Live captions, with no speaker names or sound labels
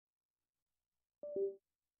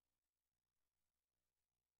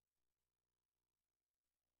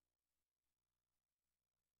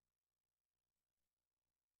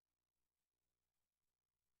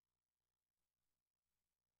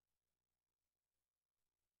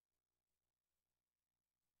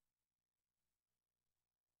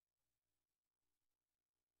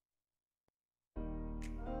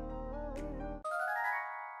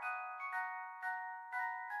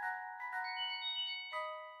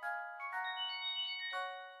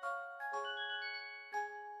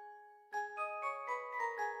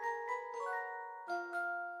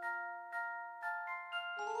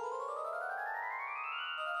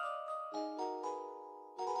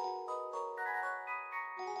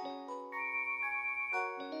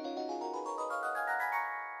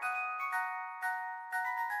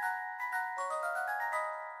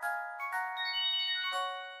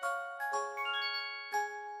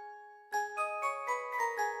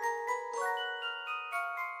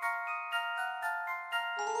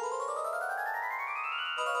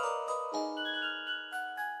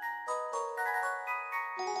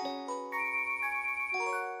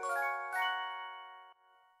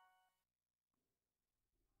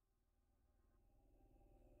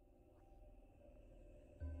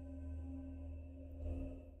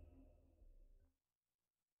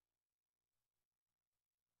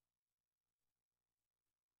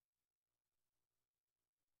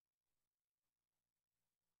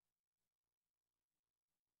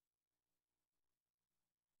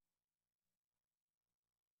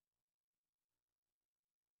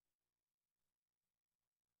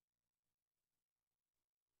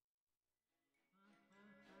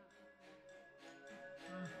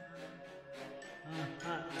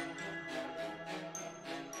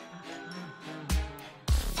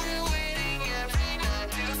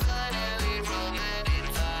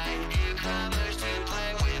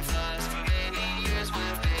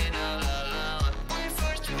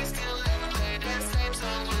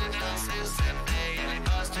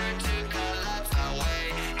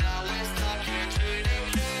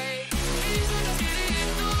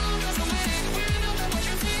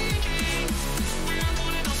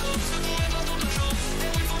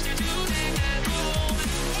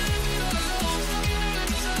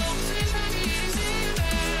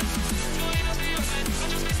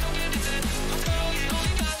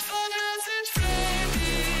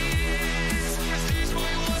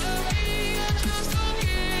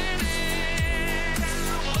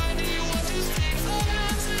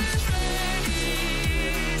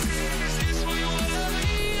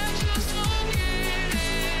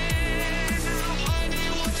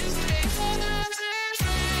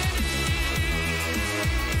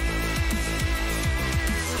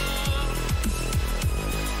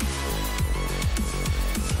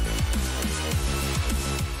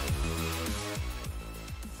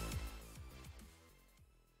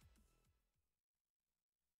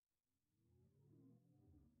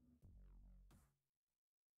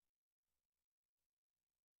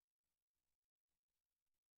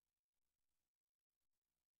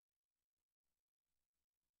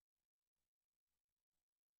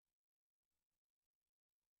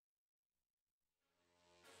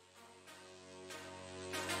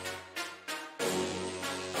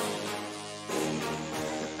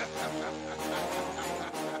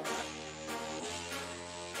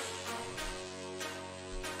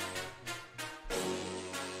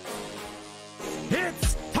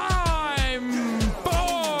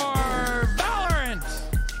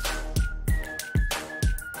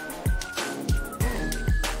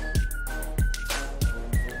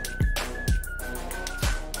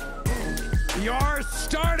Your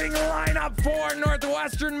starting lineup for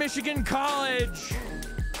Northwestern Michigan College.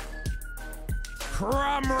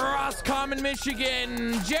 From Roscommon,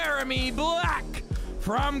 Michigan, Jeremy Black.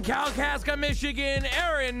 From Kalkaska, Michigan,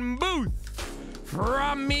 Aaron Booth.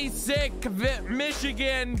 From Meesick,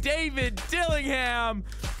 Michigan, David Dillingham.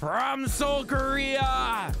 From Seoul,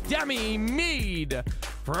 Korea, Demi Mead.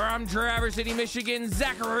 From Traverse City, Michigan,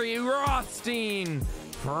 Zachary Rothstein.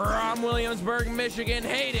 From Williamsburg, Michigan,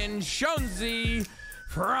 Hayden Shonzi.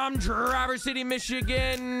 From Traverse City,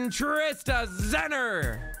 Michigan, Trista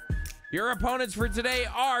Zenner. Your opponents for today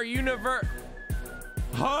are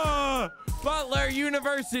Butler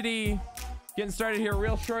University. Getting started here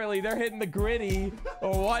real shortly. They're hitting the gritty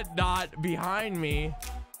or whatnot behind me.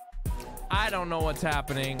 I don't know what's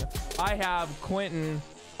happening. I have Quentin.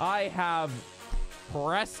 I have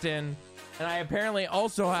Preston. And I apparently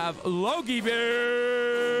also have Logie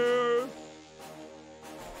Bear.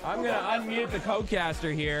 I'm going to unmute the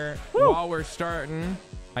co-caster here while we're starting,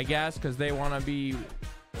 I guess, because they want to be...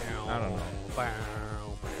 I don't know.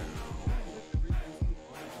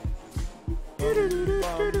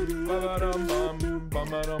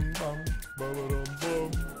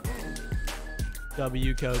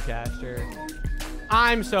 W co-caster.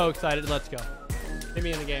 I'm so excited. Let's go. Get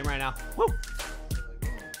me in the game right now. Woo!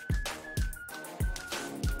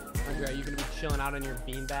 Andre, are you going to be chilling out on your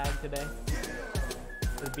beanbag today?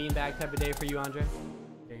 Is it a beanbag type of day for you, Andre?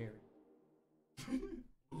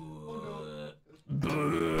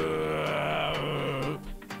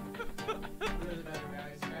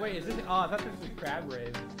 Wait, is this? Oh, I thought this was Crab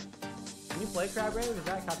Rave. Can you play Crab Rave? Is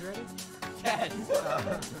that copyrighted? Yes.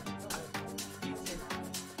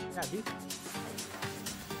 Yeah, beat.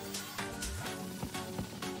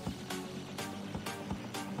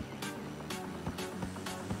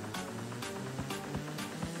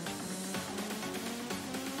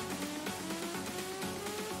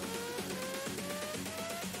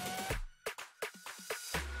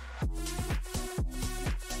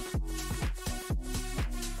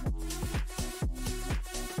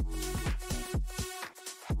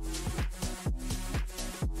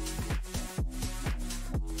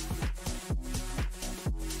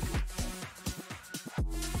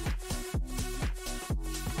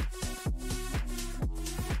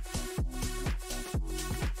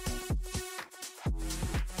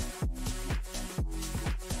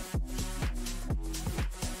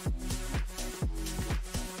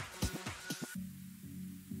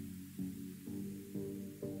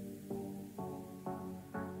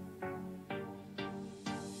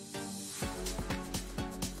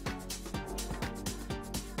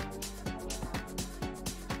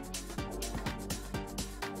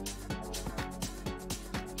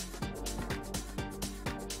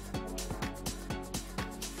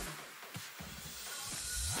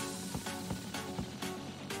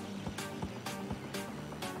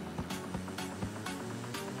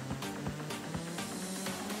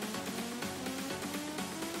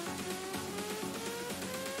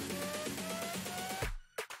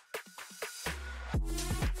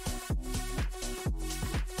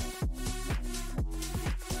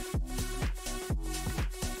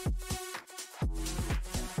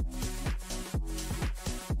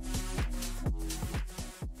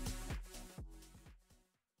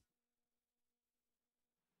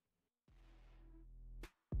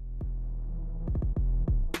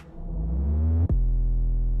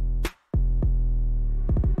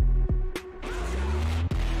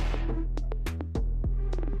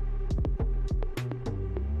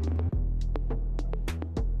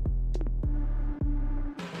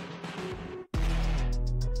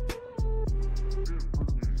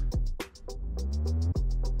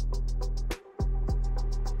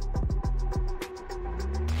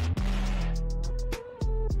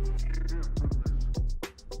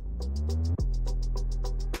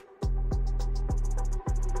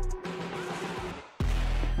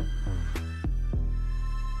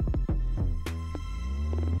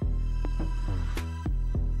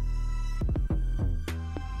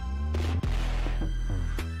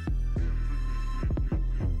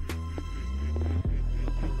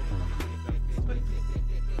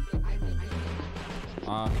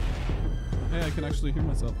 Hey, I can actually hear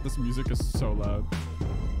myself. This music is so loud.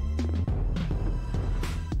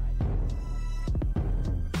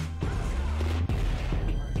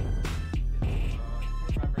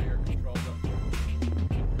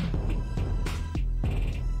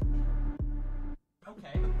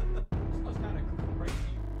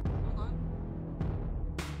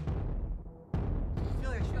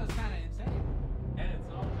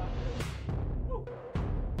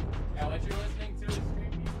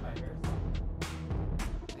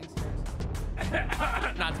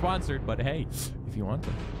 Not sponsored, but hey, if you want to.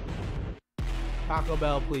 Taco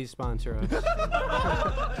Bell, please sponsor us.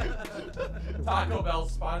 Taco Bell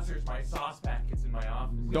sponsors my sauce packets in my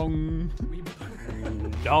office. Dong.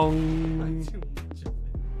 Dong.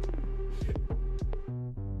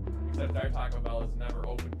 Except our Taco Bell is never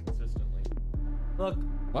open consistently. Look,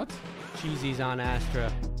 What? Cheesy's on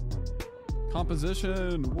Astra.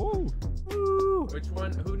 Composition. Woo. Woo. Which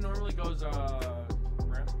one? Who normally goes,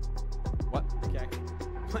 Brent? What? Okay.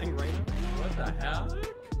 Playing Reyna? What the hell?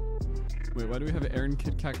 Wait, why do we have Aaron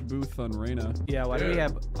Kit Booth on Reyna? Yeah, why do we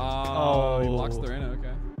have... Oh, he blocks the Reyna.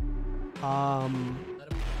 Okay.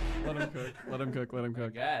 Let him Let him cook. Let him cook. Let him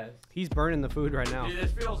cook. Guess. He's burning the food right now. Dude,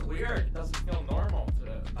 this feels weird. It doesn't feel normal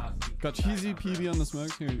to not see. Got cheesy PB on the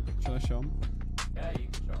smokes. Here, should I show him? Yeah, you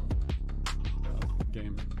can show him.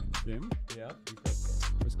 Game. Game? Yeah, you could.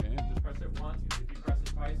 First game. Just press it once. If you press it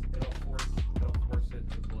twice, it'll force it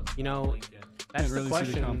to blink. You know, blink in. that's Can't the really see the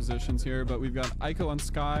question. compositions here, but we've got Aiko on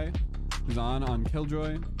Sky, who's on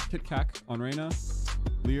Killjoy, Kit on Reyna,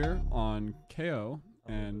 Lear on KO,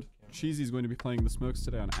 and Cheesy's going to be playing the smokes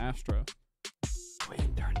today on Astra. Wait,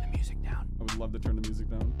 turn the music down. I would love to turn the music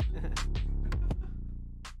down.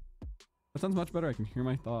 That sounds much better. I can hear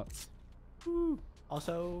my thoughts.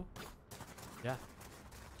 Also, yeah.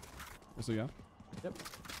 So yeah. Yep.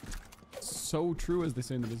 So true, as they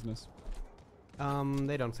say in the business.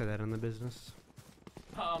 They don't say that in the business.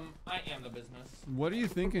 I am the business. What are you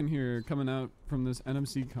thinking here coming out from this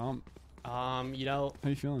NMC comp? You know, How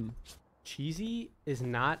you feeling? Cheesy is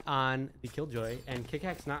not on the Killjoy, and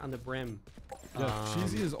Kikak's not on the Brim. Yeah,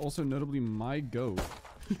 Cheesy is also notably my goat.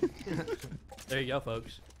 There you go,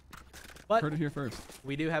 folks. But Heard it here first.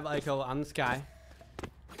 we do have Aiko on the Sky.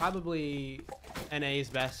 Probably NA's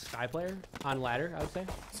best Sky player on ladder, I would say.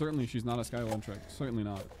 Certainly, she's not a Sky one trick. Certainly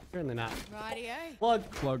not. Certainly not. Rightio. Plug.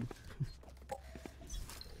 Plug.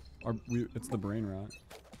 It's the brain rot.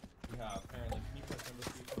 Yeah, apparently. Can you press number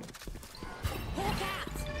 3? Hawk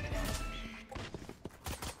out.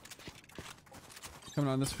 Coming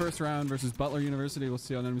on this first round versus Butler University. We'll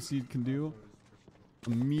see how NMC can do.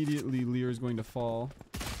 Immediately, Lear is going to fall.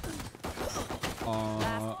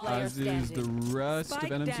 As is the rest Spike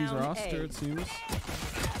of NMC's down roster, A. it seems.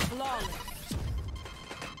 Flawless.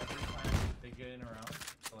 They get in around.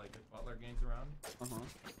 So, like, if Butler gains around, Uh-huh.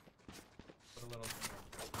 put a little.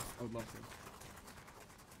 I would love to.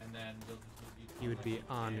 And then they'll just use He would be We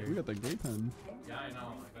honored. got the gay pen. Yeah, I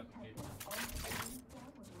know. I got the cable.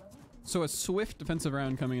 So a swift defensive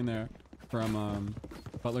round coming in there from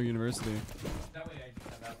Butler University. That way I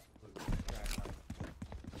just have absolute.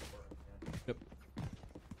 Yep.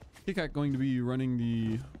 Kikak going to be running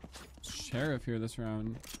the Sheriff here this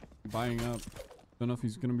round, buying up. Don't know if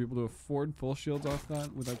he's going to be able to afford full shields off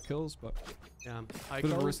that without kills, but Yeah. a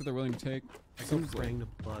bit of a risk that they're willing to take. Seems like, Bring the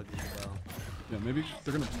plug as well. yeah, maybe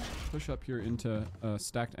they're going to push up here into a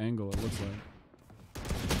stacked angle, it looks like.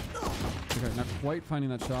 Okay, not quite finding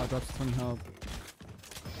that shot. Drops 20 health.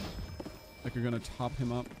 Like you're going to top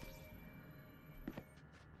him up.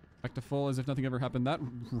 Back to full as if nothing ever happened. That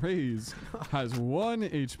raise has 1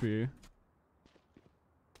 HP.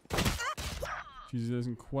 Cheesy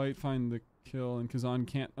doesn't quite find the kill, and Kazan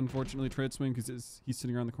can't unfortunately trade swing because he's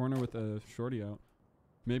sitting around the corner with a shorty out.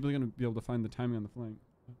 Maybe they're going to be able to find the timing on the flank.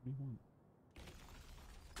 What do you want?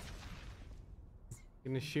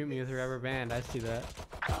 You're gonna shoot me with a rubber band. I see that.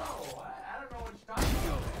 Oh, I don't know what you're talking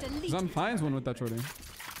about. Delete. Kazan finds one with that shorty. Dude,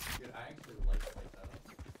 I actually like that.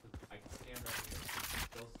 I can stand right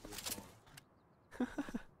here.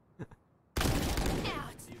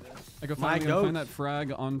 Out. See this? I go My finally gonna find goat. that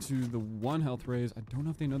frag onto the 1 health raise. I don't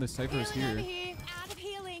know if they know the Cypher is Healing over here. here. Out of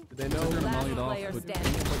healing. They They're know. gonna Last molly it off, player but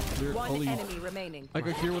standing. clear, One fully. enemy remaining. I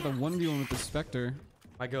go here with a 1v1 with the Spectre.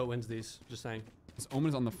 My goat wins these. Just saying. This Omen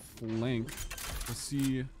is on the flank. We'll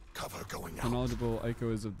see Cover going how out. knowledgeable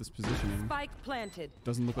Aiko is of this positioning. Spike planted.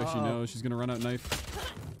 Doesn't look like she Oh. knows. She's gonna run out knife.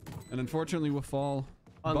 And unfortunately will fall.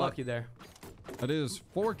 Unlucky there. That is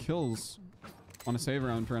 4 kills on a save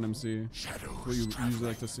round for NMC. What you usually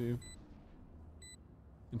like to see.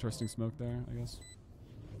 Interesting smoke there, I guess.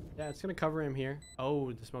 Yeah, it's gonna cover him here.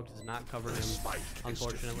 Oh, the smoke does not cover him,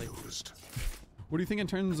 unfortunately. What do you think in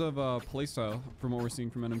terms of playstyle from what we're seeing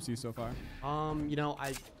from NMC so far? You know,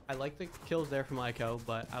 I like the kills there from Aiko,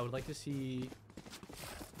 but I would like to see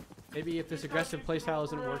maybe if this aggressive playstyle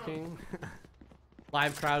isn't working.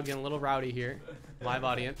 Live crowd getting a little rowdy here. Live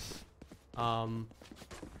audience. I'd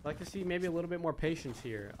like to see maybe a little bit more patience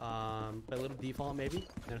here. Play a little default maybe,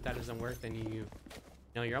 and if that doesn't work, then you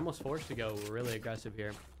know you're almost forced to go really aggressive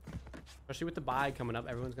here. Especially with the buy coming up,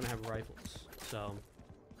 everyone's gonna have rifles. So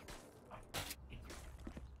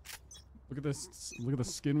Look at this. Look at the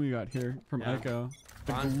skin we got here from Yeah. Echo.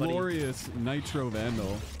 The Bronze buddy. glorious Nitro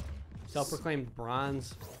Vandal. Self-proclaimed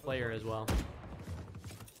bronze player as well.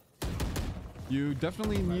 You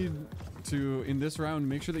definitely need to, in this round,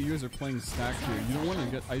 make sure that you guys are playing stacked here. You don't want to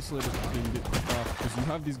get isolated and get picked off because you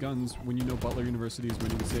have these guns when you know Butler University is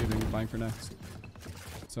winning the saving and buying for next.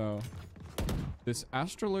 So this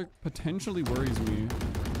Astrolurk potentially worries me.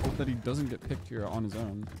 Hope that he doesn't get picked here on his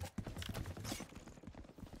own.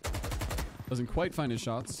 Doesn't quite find his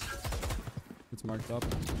shots. Gets marked up.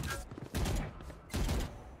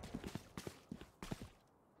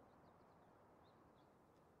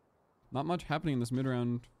 Not much happening in this mid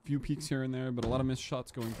round. Few peaks here and there, but a lot of missed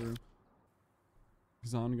shots going through.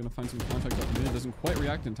 Zahn gonna find some contact up mid. Doesn't quite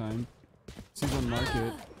react in time. Sees one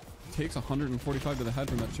market. Takes 145 to the head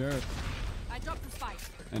from that sheriff. I dropped the spike.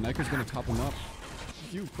 And Iker's gonna top him up. A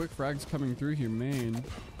few quick frags coming through here, main.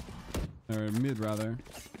 Or mid, rather.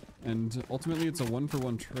 And ultimately, it's a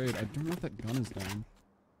 1-for-1 trade. I don't know if that gun is down.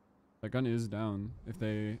 That gun is down. If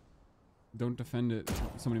they don't defend it,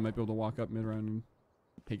 somebody might be able to walk up mid-round and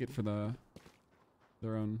take it for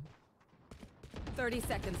their own. 30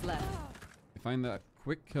 seconds left. They find that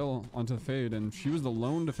quick kill onto Fade, and she was the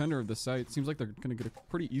lone defender of the site. Seems like they're gonna get a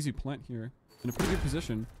pretty easy plant here. In a pretty good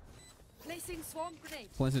position. Placing swarm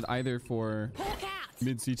grenade. Planted either for Hawk out.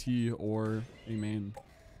 mid CT or a main.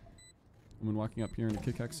 I'm gonna walking up here in the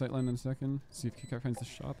Kickaxe sightline in a second. See if Kickaxe finds the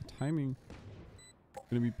shot. The timing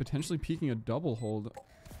gonna be potentially peeking a double hold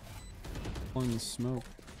on the smoke.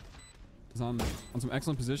 Is on some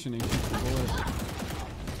excellent positioning. Shoots the bullet.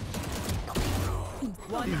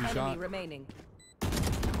 One Easy enemy shot. remaining.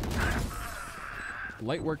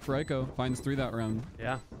 Light work for Ico. Finds 3 that round.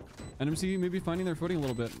 Yeah. NMC maybe finding their footing a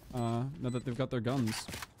little bit now that they've got their guns.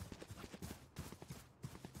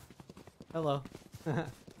 Hello.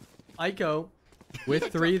 Ico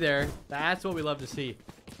with 3 there. That's what we love to see.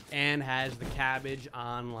 And has the cabbage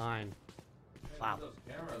online. Wow. Those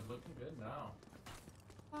cameras looking good now.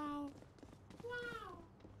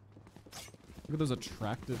 Look at those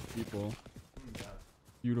attractive people. Yeah.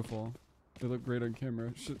 Beautiful. They look great on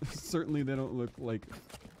camera. Certainly they don't look like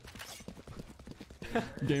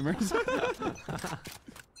gamers.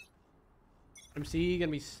 MC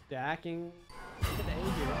gonna be stacking today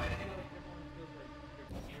here.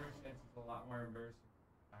 Camera stance is a lot more embarrassing.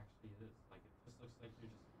 Actually, it is. Like it just looks like you're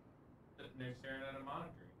just sitting there staring at a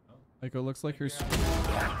monitor. You know? Ico looks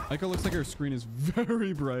like her screen is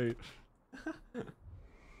very bright.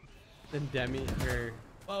 Then Demi or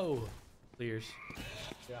whoa clears.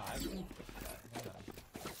 Yeah, I think that.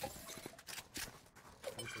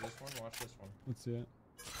 Wait for this one. Watch this one. Let's see it.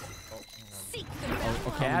 Oh, hang on. Seek the red Oh,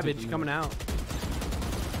 one. Cabbage coming out.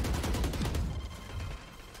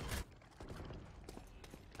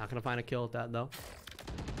 Not gonna find a kill with that though.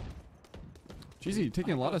 Cheesy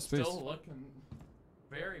taking a lot of space. Still looking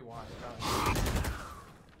very wide. Out.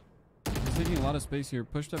 He's taking a lot of space here.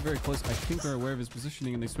 Pushed up very close. I think they're aware of his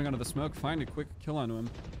positioning and they swing out of the smoke. Find a quick kill onto him.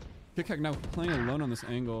 Kickack now playing alone on this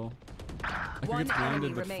angle. I think One it's blinded, enemy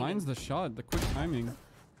but remaining. finds the shot. The quick timing.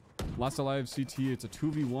 Last alive CT. It's a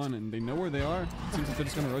 2v1 and they know where they are. It seems like they're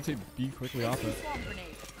just gonna rotate B quickly off it. Swarm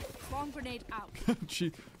grenade. Swarm grenade out.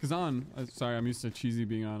 Kazan, sorry, I'm used to Cheesy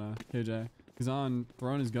being on KJ. Kazan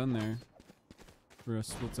throwing his gun there for a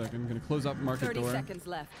split second. Gonna close up market 30 door. seconds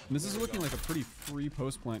left. And this is looking like a pretty free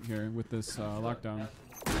post plant here with this lockdown.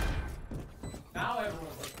 Now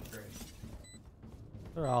everyone's looking great.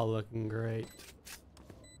 They're all looking great.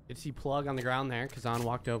 Did see plug on the ground there? Kazan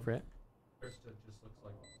walked over it. First, it just looks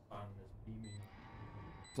like the sun is beaming.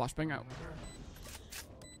 Flashbang out.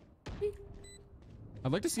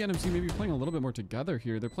 I'd like to see NMC maybe playing a little bit more together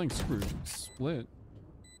here. They're playing super split.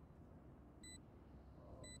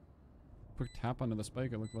 Quick tap onto the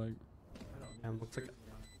spike, it looked like. And looks like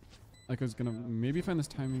Ico's gonna maybe find this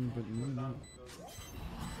timing, but maybe not.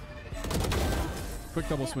 Quick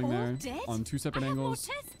double swing They're all there dead? on 2 separate I have more angles.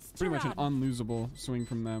 tests to Pretty much an run. unlosable swing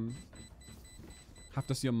from them. Have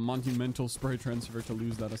to see a monumental spray transfer to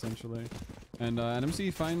lose that essentially. And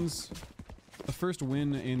NMC finds the first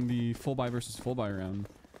win in the full buy versus full buy round.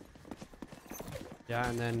 yeah,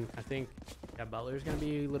 and then I think Butler's gonna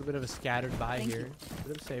be a little bit of a scattered buy Thank here. you. A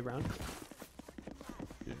bit of a save round.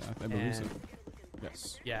 Yeah, I believe so. And-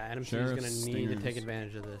 Yes. Yeah, NMC is Sheriff gonna need to take Stingers.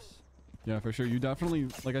 advantage of this. Yeah, for sure. You definitely,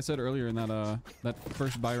 like I said earlier in that that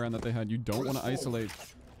first buy round that they had, you don't want to isolate.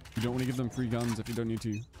 You don't want to give them free guns if you don't need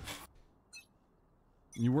to.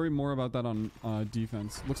 You worry more about that on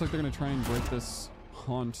defense. Looks like they're gonna try and break this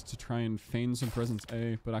haunt to try and feign some presence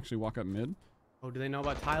A, but actually walk up mid. Oh, do they know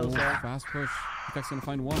about Oh, tiles there? fast push. Kickack's gonna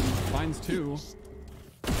find one. Finds 2.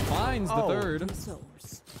 Finds the Oh. 3rd.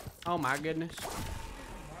 Source. Oh my goodness.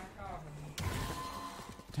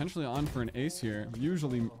 Potentially on for an ace here.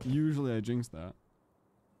 Usually I jinx that.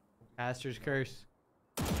 Caster's curse.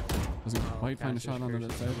 Doesn't quite find a Caster's shot on the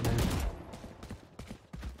curse other is side. coming in.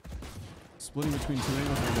 Splitting between two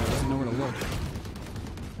angles right now. Doesn't know where to look.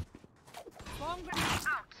 Swarm grenade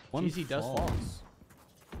out. One Easy does fall. falls.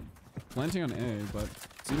 Planting on A, but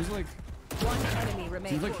seems like One enemy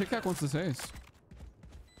remaining. Kickback wants this ace.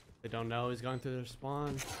 They don't know he's going through their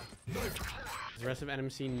spawn. Does the rest of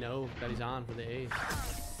NMC know that he's on for the ace?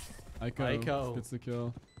 Aiko gets the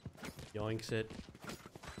kill. Yoinks it.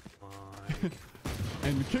 Fine.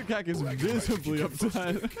 And Kickback is visibly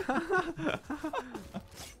upset.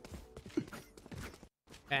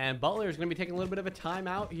 And Butler is going to be taking a little bit of a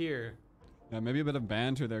timeout here. Yeah, maybe a bit of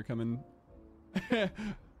banter there coming.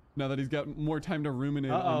 Now that he's got more time to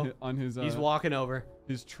ruminate on his he's walking over.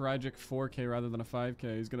 his tragic 4K rather than a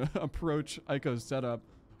 5K. He's gonna approach Aiko's setup,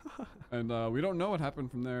 and we don't know what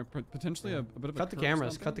happened from there. Potentially a bit of Cut the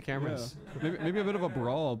cameras. Cut the cameras. Yeah. Maybe a bit of a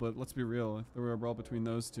brawl, but let's be real. If there were a brawl between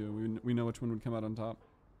those two, we know which one would come out on top.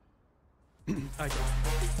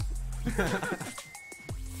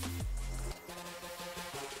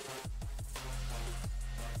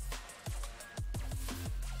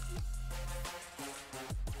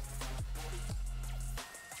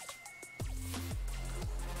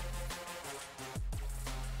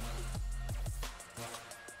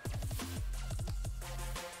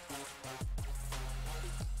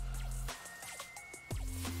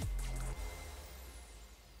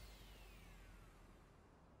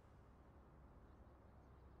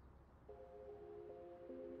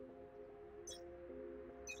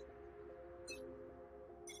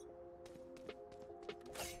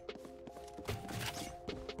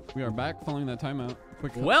 We are back following that timeout.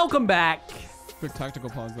 Welcome back. Quick tactical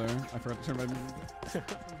pause there. I forgot to turn my music. This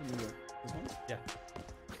one? Yeah.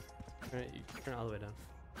 Turn it all the way down.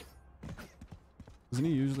 Doesn't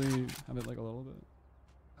he usually have it like a little bit?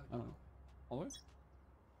 I don't know. All the way?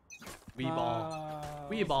 We ball.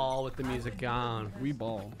 We ball with the music on. We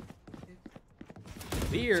ball.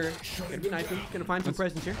 Beer. Gonna be nice. Gonna find some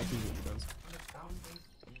presents here. I'll see what he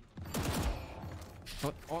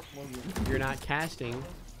does. You're not casting.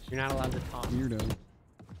 You're not allowed to talk. Weirdo.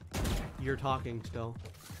 You're talking still.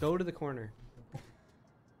 Go to the corner.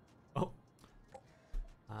 Oh.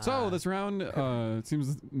 So this round, it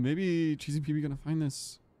seems maybe Cheesy PB gonna find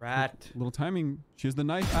this Rat. little timing. She has the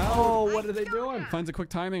knife out. Oh, what are they doing? Finds a quick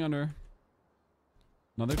timing on her.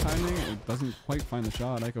 Another timing. It doesn't quite find the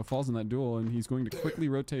shot. Aiko falls in that duel, and he's going to quickly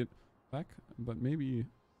rotate back, but maybe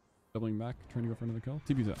doubling back, trying to go for another kill.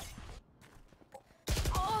 TP's out.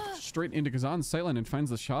 Straight into Kazan's sightline and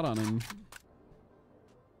finds the shot on him.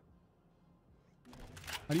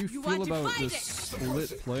 How do you feel about this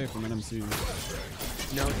split play from NMC?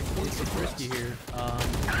 No, it's risky here. I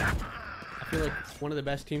feel like one of the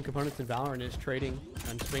best team components in Valorant is trading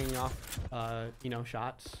and swinging off,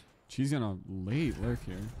 shots. She's gonna late lurk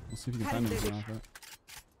here. We'll see if he can find anything off it.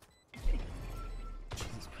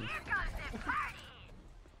 Jesus Christ.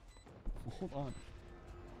 Hold on.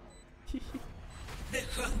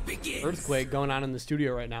 Earthquake going on in the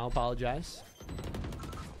studio right now. Apologize.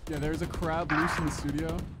 Yeah, there's a crab loose in the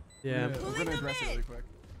studio. Yeah. We're gonna address it really quick.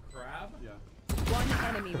 Crab? Yeah. One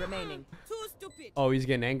enemy remaining. Too stupid. Oh, he's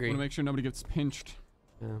getting angry. Want to make sure nobody gets pinched.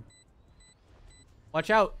 Yeah. Watch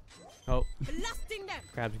out. Oh, Blasting them.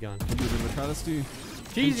 crab's gone. We'll do a bit of a travesty.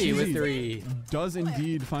 Cheesy with Cheesy 3. Does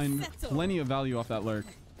indeed find plenty of value off that lurk.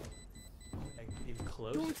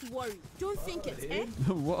 Close. Don't worry. Don't think it, eh?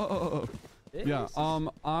 Whoa. Yeah, I'm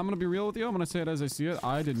gonna be real with you. I'm gonna say it as I see it.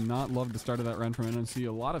 I did not love the start of that round from NNC.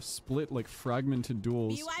 A lot of split, like fragmented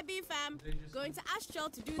duels. BYB fam, going to Astral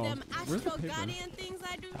to do Oh, them where's the Astral paper? Guardian things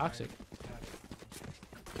I do. Toxic.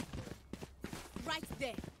 Right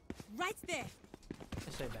there. Right there.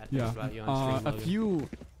 I say bad things Yeah, about you on stream, a Logan. few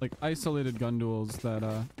like isolated gun duels that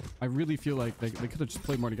I really feel like they could have just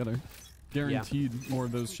played more together. Guaranteed more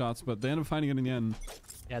of those shots, but they ended up finding it in the end.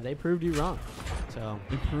 Yeah, they proved you wrong. So,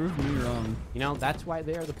 They proved me wrong. that's why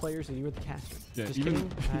they are the players and you are the caster. Yeah, Just even-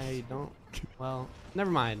 kidding. I don't. Well, never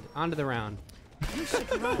mind. On to the round.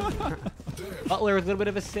 Butler with a little bit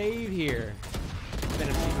of a save here.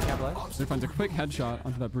 NMC can capitalize. They finds a quick headshot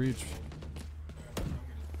onto that breach.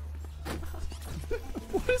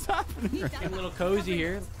 What is happening? Getting a little cozy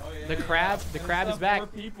here. The crab is back. 4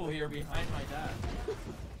 people here behind my dad.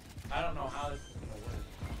 I don't know how this is gonna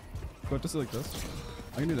work. Go just like this.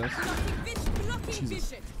 I can do this. Blocking Jesus.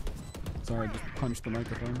 vision. Sorry, I just punched the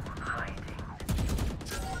microphone.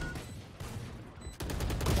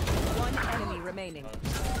 One enemy remaining.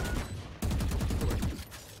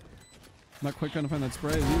 Not quite gonna find that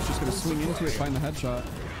spray. He was just gonna swing into it, find the headshot.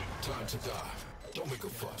 Time to die. Don't make a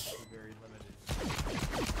fuss.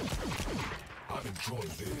 I'm enjoying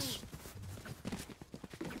this.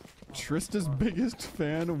 Trista's biggest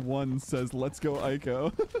fan 1 says, "Let's go,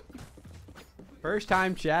 Ico." First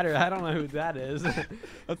time chatter. I don't know who that is.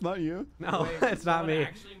 That's not you. No, it's not me.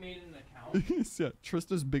 Actually made an account. Yeah,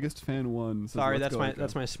 Trista's biggest fan 1 says, Sorry, "Let's that's go,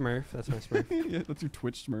 my Ico." Smurf. That's my Smurf. Yeah, that's your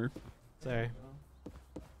Twitch Smurf. Sorry.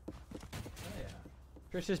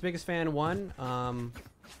 Trish's biggest fan 1. I'm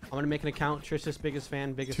gonna make an account. Trish's biggest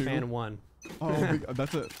fan 2. fan 1. Oh,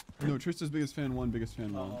 that's a no. Trista's biggest fan 1, biggest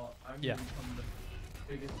fan 1. I'm Yeah. gonna become the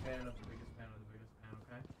biggest fan of the biggest fan of the biggest fan,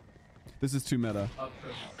 okay? This is too meta. Up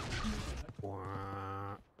Chris.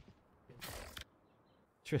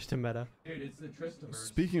 Trista meta. Dude, it's the Tristaverse.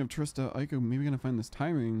 Speaking of Trista, Ico, maybe gonna find this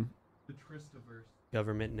timing. The Tristaverse.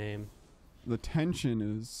 Government name. The tension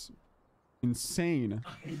is insane.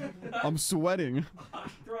 I'm sweating.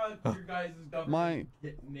 Throw out your guys' My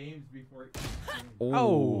get names before.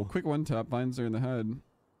 oh, quick one tap finds her in the head.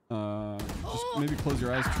 Just maybe close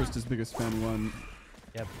your eyes. Trista's biggest fan 1.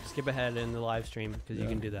 Yep. Skip ahead in the live stream because you Yeah.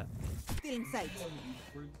 can do that. Still in sight.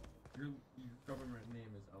 Your government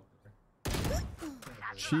name is out there.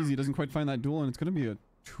 Cheesy doesn't quite find that duel, and it's gonna be a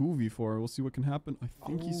 2v4. We'll see what can happen. I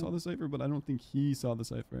think he saw the cipher, but I don't think he saw the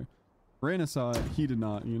cipher. Reyna saw it. He did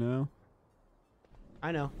not. You know.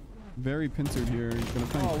 I know. Very pincered here. He's gonna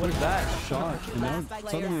find Oh, what is that? shot, and now Last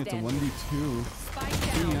suddenly it's a player 1v2. Spike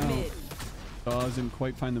Hanging down out. mid. Doesn't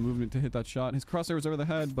quite find the movement to hit that shot. His crosshair was over the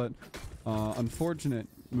head, but unfortunate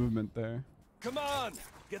movement there. Come on,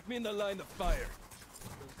 get me in the line of fire.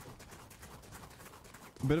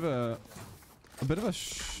 A bit of a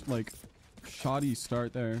like shoddy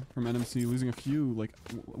start there from NMC, losing a few like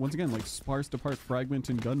once again like sparse depart fragment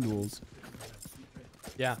and gun duels.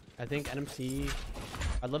 Yeah, I think NMC.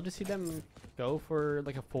 I'd love to see them go for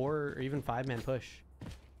like a 4 or even 5-man push.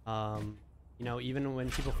 You know, even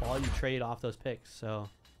when people fall, you trade off those picks. So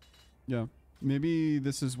Yeah, maybe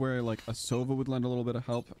this is where like a Sova would lend a little bit of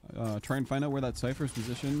help. Try and find out where that Cypher's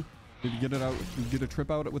position. Maybe get it out, get a trip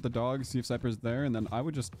out with the dog, see if Cypher's there, and then I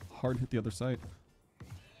would just hard hit the other site.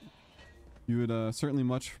 You would certainly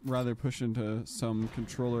much rather push into some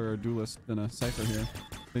controller or duelist than a Cypher here.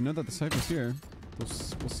 They know that the Cypher's here. We'll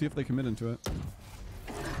see if they commit into it.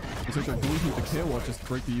 Looks like they're going with the KO watch, just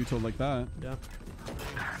break the util like that. yeah.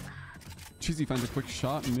 Cheesy finds a quick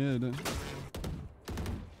shot mid.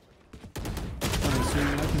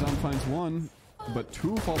 Kazan finds 1, but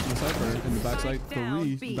 2 fall to the Cypher, and the backside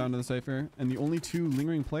 3 down to the Cypher. And the only 2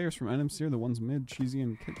 lingering players from NMC are the ones mid, Cheesy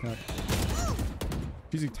and KitKat.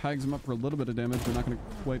 Cheesy tags him up for a little bit of damage, but not going to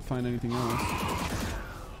quite find anything else.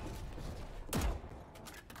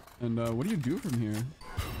 And what do you do from here?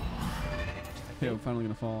 KO finally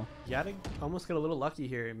going to fall. You gotta almost get a little lucky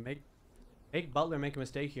here and make Butler make a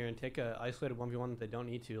mistake here and take a isolated 1v1 that they don't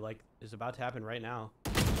need to, like is about to happen right now.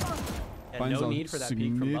 And Finds no a need for that peek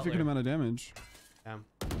from significant Butler. amount of damage. Yeah.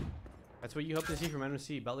 That's what you hope to see from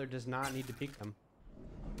NMC. Butler does not need to peek them.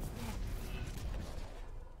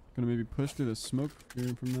 Gonna maybe push through the smoke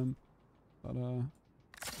here from them. But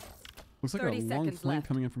looks like a 30 long seconds flank left.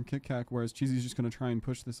 coming in from KitKat, whereas Cheesy's just gonna try and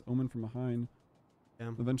push this Omen from behind.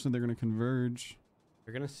 Yeah. Eventually they're gonna converge.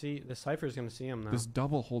 You're gonna see the Cypher's gonna see him now. This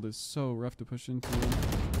double hold is so rough to push into.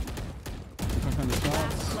 If I find the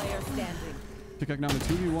Last shots. player standing. KitKat now in a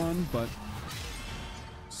 2v1, but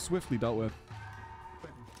swiftly dealt with.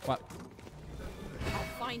 What? I'll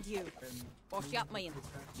find you. Wash up, man.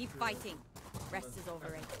 Keep fighting. Rest is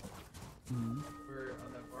overrated.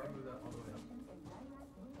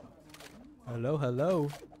 Hello, hello.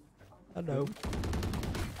 Hello.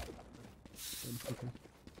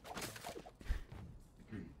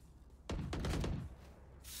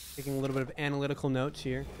 Taking a little bit of analytical notes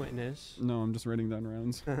here, Quentin is. No, I'm just writing down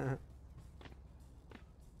rounds.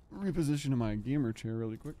 Reposition my gamer chair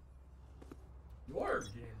really quick. Your gamer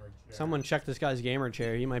chair. Someone check this guy's gamer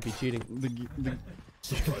chair. He might be cheating. The He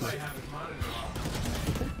might have his monitor off.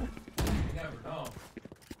 You never know.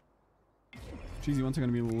 Cheesy ones are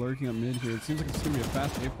going to be lurking up mid here. It seems like it's going to be a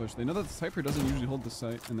fast A push. They know that the Cypher doesn't usually hold the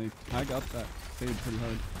site, and they tag up that fade pretty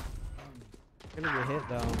hard. Gonna get hit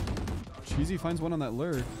though. Cheesy finds 1 on that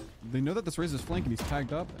lure. They know that this raises flank, and he's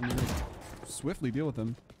tagged up, and they're going to swiftly deal with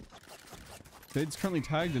him. Fade's currently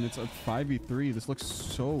tagged, and it's a 5v3. This looks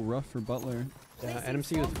so rough for Butler. Yeah,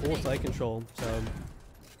 NMC with full site control, so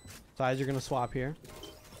sides are gonna swap here.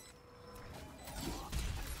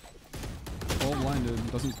 All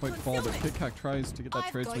blinded, doesn't quite fall, but KitKat tries to get that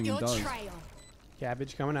trade swing and does.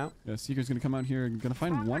 Cabbage coming out. Yeah, Seeker's going to come out here and going to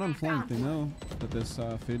find 1 on flank. They know that this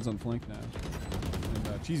Fade's on flank now. And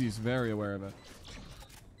Cheesy's very aware of it.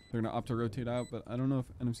 They're gonna opt to rotate out, but I don't know if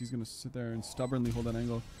NMC's gonna sit there and stubbornly hold that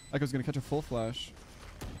angle. Echo's gonna catch a full flash.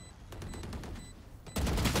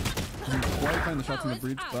 Doesn't quite find the shots in the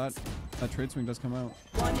breach, but that trade swing does come out.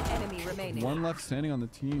 One enemy remaining. One left standing on the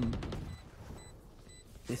team.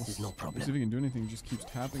 This is no problem. See if he can do anything. Just keeps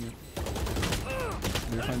tapping it.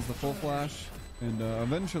 There finds the full flash and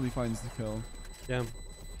eventually finds the kill. Yeah.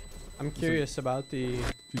 I'm curious about the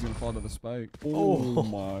She's gonna fall to the spike. Oh.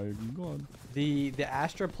 My god. the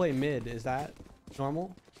Astra play mid. Is that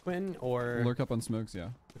normal, Quinn, or Lurk up on smokes, yeah.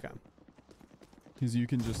 okay? Because you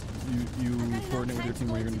can just you coordinate with your team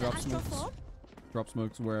where you're gonna drop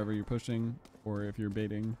smokes wherever you're pushing, or if you're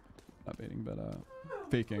baiting, not baiting, but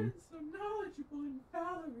faking.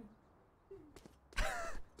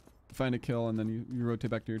 Find a kill and then you rotate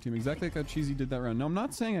back to your team, exactly like how Cheesy did that round. Now I'm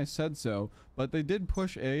not saying I said so, but they did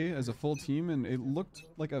push A as a full team and it looked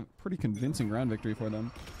like a pretty convincing round victory for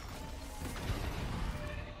them.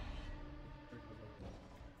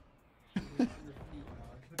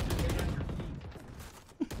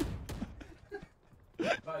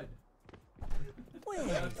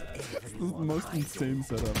 This is the most insane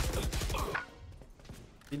setup.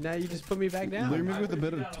 Now you just put me back down. Leave me with a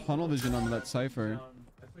bit of tunnel vision on that cipher.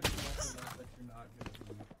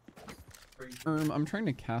 I'm trying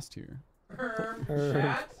to cast here.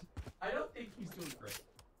 Chat? I don't think he's doing great.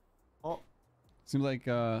 Seems like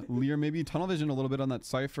Lear maybe tunnel vision a little bit on that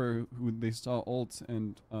cipher who they saw ult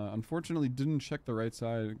and unfortunately didn't check the right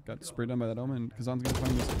side. Got sprayed on by that Omen. Kazan's gonna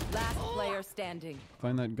find this. Last player standing.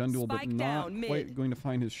 Find that gun duel, but Spike not down, quite mid. going to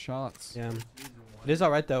find his shots. Yeah. It is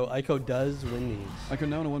alright though. Ico does win these. Ico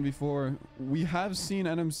now in a 1v4. We have seen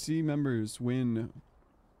NMC members win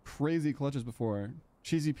crazy clutches before.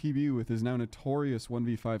 Cheesy PB with his now notorious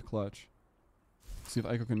 1v5 clutch. See if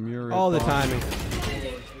Ico can mirror it. All the timing.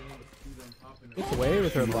 Gets away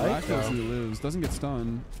with her life though. Miraculously lives. Doesn't get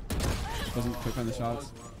stunned. Doesn't quick find the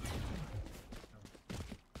shots.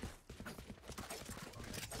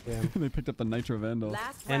 Yeah. They picked up the Nitro Vandal.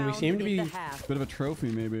 Last And we round seem to in be- the half. Bit of a trophy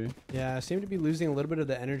maybe. Yeah, seem to be losing a little bit of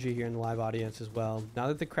the energy here in the live audience as well. Now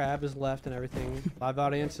that the crab is left and everything, live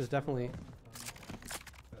audience is definitely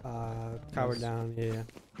cowered down. Yeah,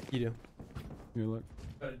 you do. Here, look.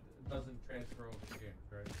 But it doesn't transfer over the games,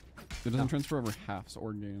 right? It doesn't transfer over halves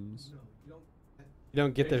or games. You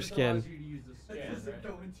don't get their skin. You to use the skin,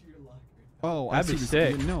 right? Oh, That'd I be see.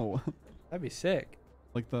 sick. No. That'd be sick.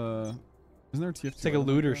 Like the... Isn't there a TF2? It's like a item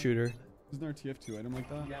looter like that? shooter. Isn't there a TF2 item like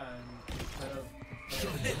that? Yeah,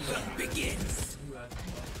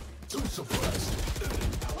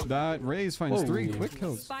 and That Raze finds Whoa. 3 quick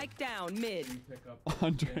kills. Spike down mid.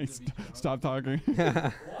 Andre, stop talking.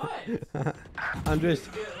 Andre's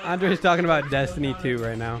talking about Destiny 2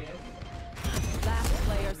 right now. Last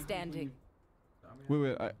player standing.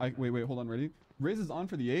 Wait, hold on, ready? Raze is on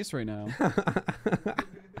for the ace right now.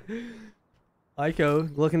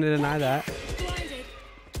 Ico looking to deny that. Blinded.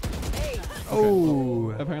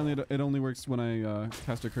 Oh. Apparently it only works when I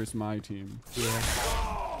cast a curse my team. Yeah.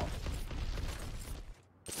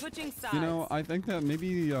 Switching sides. You know, I think that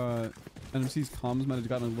maybe NMC's comms might have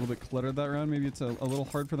gotten a little bit cluttered that round. Maybe it's a little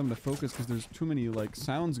hard for them to focus because there's too many like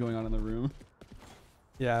sounds going on in the room.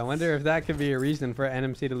 Yeah, I wonder if that could be a reason for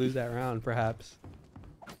NMC to lose that round, perhaps.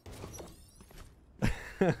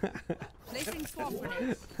 Placing swamp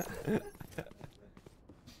grenades.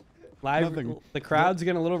 Live, Nothing. the crowd's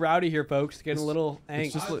getting a little rowdy here, folks. Getting a little It's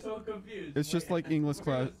angst. just like, so confused. it's just like English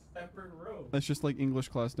class. Separate row. It's just like English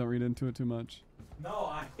class. Don't read into it too much. No,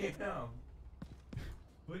 I am.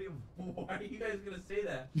 Why are you guys gonna say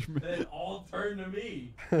that? Then all turn to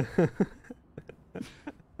me. Y'all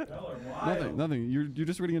are wild. Nothing. You're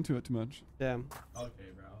just reading into it too much. Yeah. Okay,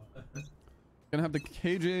 bro. Gonna have the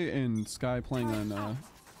KJ and Sky playing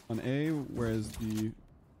on A, whereas the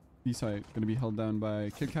B site gonna be held down by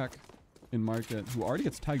Kidkak in Market, who already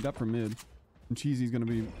gets tagged up for mid, and Cheesy's gonna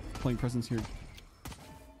be playing presence here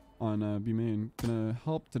on B main. Gonna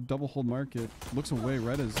help to double hold Market. Looks away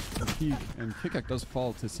right as peak, and Kidkak does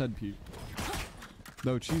fall to said peak.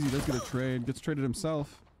 Though Cheesy does get a trade, gets traded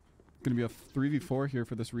himself. Gonna be a 3v4 here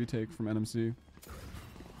for this retake from NMC.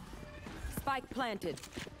 Spike planted.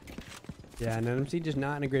 Yeah, and NMC just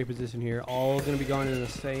not in a great position here. All going to be going in the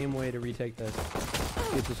same way to retake this.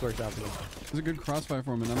 See if this works out for them. It's a good crossfire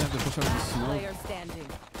for him, and now they have to push out the smoke. Player standing.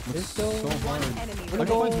 Looks It's still so One hard. enemy Like,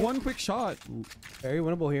 remaining. finds one quick shot. Very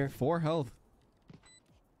winnable here. 4 health.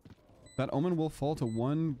 That Omen will fall to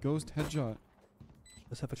 1 ghost headshot.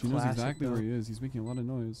 Let's have a She knows classic, exactly though. where he is. He's making a lot of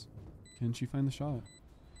noise. Can she find the shot?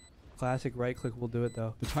 Classic right click will do it,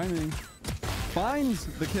 though. The timing finds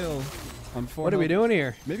the kill. On 4 What are we health. doing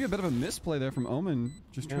here? Maybe a bit of a misplay there from Omen.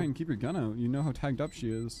 Just try Yeah. and keep your gun out. You know how tagged up she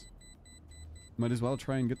is. Might as well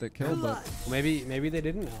try and get that kill, but Maybe they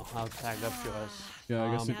didn't know how tagged up she was. yeah,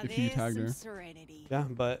 I guess if you tagged her. Yeah,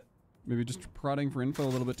 but Maybe just prodding for info a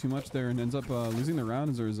little bit too much there and ends up losing the round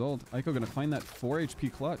as a result. Aiko gonna find that 4 HP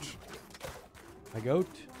clutch. my goat.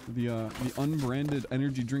 The unbranded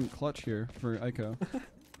energy drink clutch here for Aiko.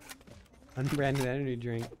 Unbranded energy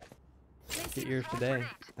drink. Get yours today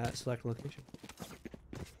at select location.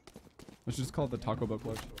 Let's just call it the Taco Bell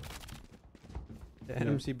clutch. The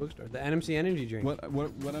NMC bookstore. The NMC energy drink.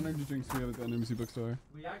 What energy drinks do we have at the NMC bookstore?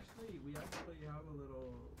 We actually have a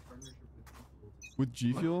little partnership With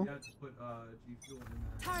G Fuel? We had to put G Fuel in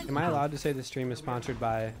there. Am I allowed to say the stream is sponsored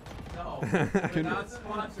by? No, we're not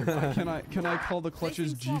sponsored by Can I call the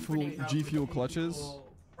clutches G Fuel clutches?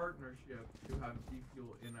 partnership to have G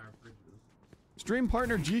Fuel in our fridges. Stream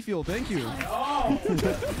partner G Fuel, thank you.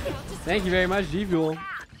 Thank you very much, G Fuel.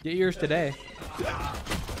 Get yours today. G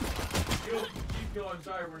Fuel, I'm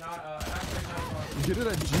sorry, we're not actually not Get it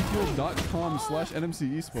at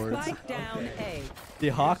gfuel.com/NMC esports. Spike down A. The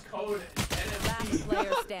Hawk code Last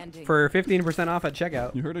player standing. for 15% off at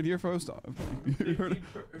checkout. You heard it here first. You heard it.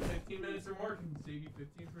 15 minutes or more can save you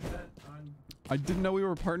 15% on. I didn't know we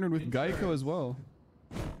were partnered with Geico as well.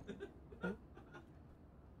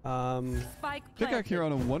 Spike Pickaxe planted. here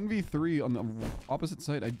on a 1v3 on the opposite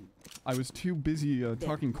side. I was too busy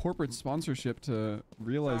talking corporate sponsorship to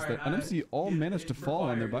realize that NMC all managed to fall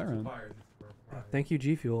on their buy round. Thank you,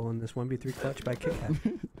 G Fuel, on this 1v3 clutch by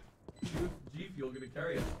KitKat. G Fuel gonna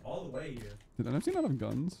carry us all the way here. Did NMC not have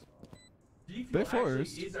guns? G They Fuel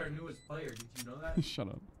forced. actually is our newest player. Did you know that? Shut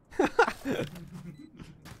up.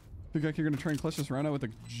 Pickaxe here gonna try and clutch this round out with a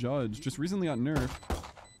judge. Just recently got nerfed.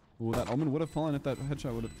 Oh, that Omen would have fallen if that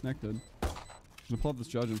headshot would have connected. Gonna pull up this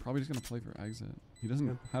judge and probably just gonna play for exit. He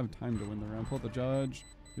doesn't have time to win the round. Pull up the judge.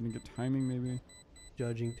 Didn't get timing maybe.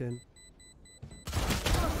 Judgington.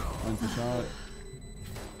 Finds the shot.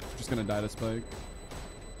 Just gonna die to spike.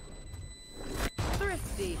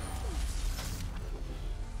 Thrifty.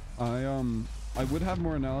 I would have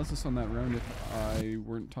more analysis on that round if I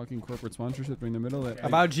weren't talking corporate sponsorship during the middle.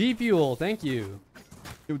 About G Fuel, thank you.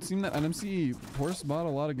 It would seem that NMC force bought a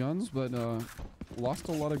lot of guns, but lost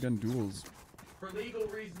a lot of gun duels. For legal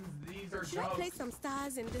reasons, these are Should I play jokes. some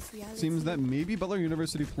stars in this reality? Seems that maybe Butler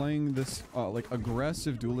University playing this like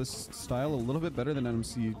aggressive duelist style a little bit better than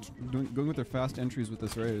NMC, going with their fast entries with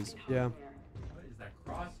this raise. Yeah. What is that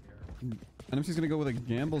crosshair? NMC's gonna go with a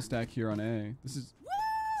gamble stack here on A. This is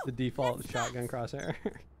The default shotgun crosshair.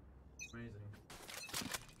 Amazing.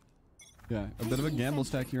 yeah, a bit of a gamble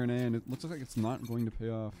stack here on A, and it looks like it's not going to pay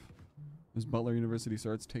off as Butler University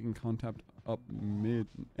starts taking contact up mid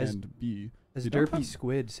and B. As They don't Derpy have-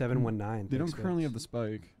 Squid 719. They don't thanks, currently have folks.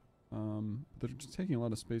 the spike. They're just taking a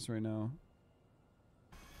lot of space right now.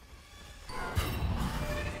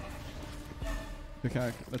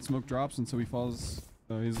 Pickaxe, that smoke drops, and so he falls.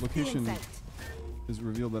 His location is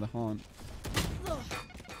revealed by the haunt.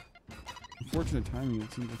 Unfortunate timing.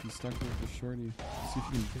 It seems like he's stuck with the shorty. Let's see if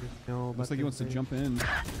he can. No, Looks but like he wants to jump in.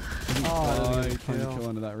 Doesn't Oh, quite find the kill. kill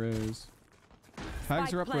onto that raise. Tags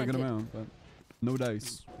Spike are up for a good planted. amount, but no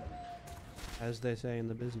dice. as they say in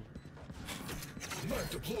the business.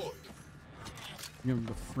 Knife deployed. You have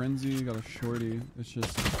a frenzy, got a shorty. It's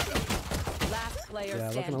just Last player Yeah,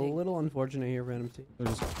 looking a standing. little unfortunate here for NMC. they're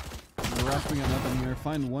just grasping at nothing here.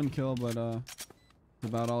 Find one kill, but that's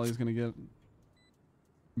about all he's gonna get.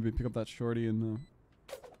 Maybe pick up that shorty and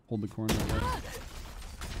hold the corner. I guess.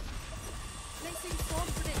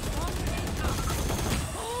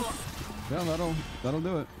 Yeah, that'll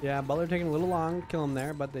do it. Yeah, Butler taking a little long to kill him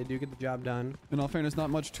there, but they do get the job done. In all fairness, not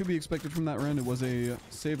much to be expected from that round. It was a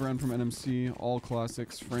save round from NMC, all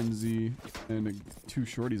classics, frenzy, and 2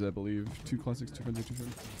 shorties, I believe. 2 classics, 2 frenzy, 2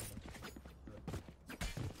 shorties.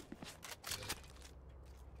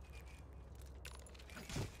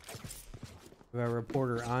 We have our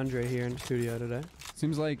reporter Andre here in the studio today.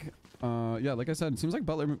 Seems like, yeah, like I said, it seems like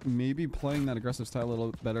Butler may be playing that aggressive style a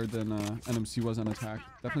little better than NMC was on attack.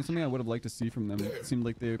 Definitely something I would have liked to see from them. It seemed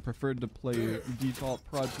like they preferred to play default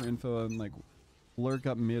prod for info and like lurk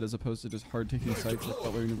up mid as opposed to just hard taking sites like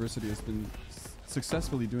Butler University has been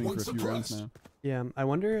successfully doing for a few rounds now. Yeah, I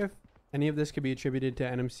wonder if any of this could be attributed to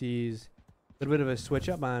NMC's little bit of a switch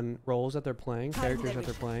up on roles that they're playing, characters that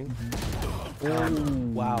they're playing.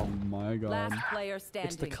 Wow. Oh my god. Last player standing.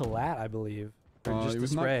 It's the collat, I believe. Or just It the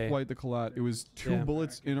was spray. not quite the collat. It was 2 Yeah.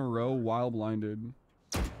 bullets in a row while blinded.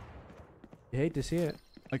 You hate to see it.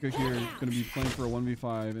 Ico here going to be playing for a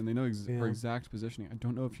 1v5, and they know Yeah. for exact positioning. I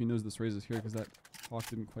don't know if he knows this raise is here because that hawk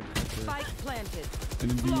didn't quite catch her. Spike planted.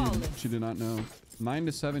 And indeed, Flawless. she did not know.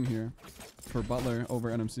 9-7 here for Butler over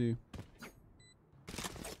NMC.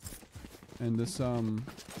 And this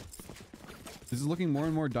is looking more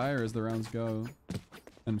and more dire as the rounds go.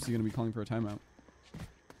 NMC going to be calling for a timeout.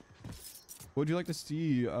 What would you like to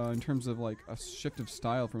see in terms of like a shift of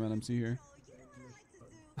style from NMC here?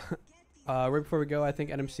 Right before we go, I think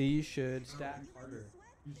NMC should stack harder.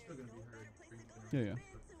 Yeah.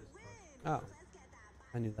 Oh,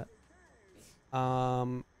 I knew that.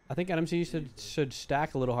 I think NMC should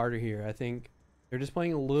stack a little harder here. I think they're just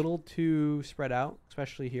playing a little too spread out,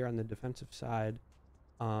 especially here on the defensive side.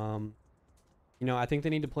 You know, I think they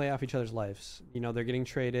need to play off each other's lives. You know, they're getting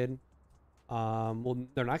traded. Well,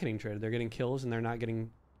 they're not getting traded. They're getting kills, and they're not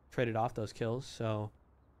getting traded off those kills. So,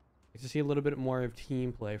 I like to see a little bit more of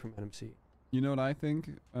team play from NMC. You know what I think?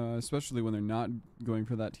 Especially when they're not going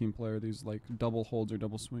for that team player, these like double holds or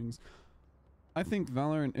double swings. I think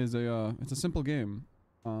Valorant is it's a simple game.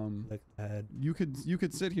 You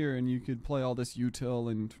could sit here and you could play all this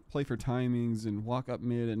util and play for timings and walk up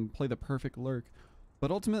mid and play the perfect lurk,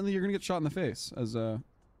 but ultimately you're gonna get shot in the face. As a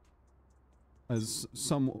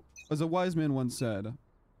wise man once said,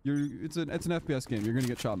 it's an FPS game. You're gonna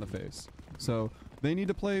get shot in the face. So they need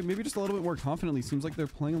to play maybe just a little bit more confidently. Seems like they're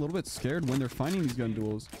playing a little bit scared when they're finding these gun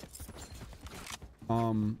duels.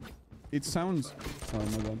 It sounds oh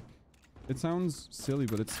my god. It sounds silly,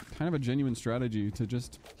 but it's kind of a genuine strategy to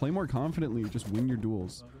just play more confidently, just win your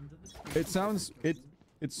duels. It sounds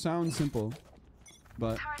simple,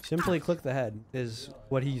 but Simply click the head is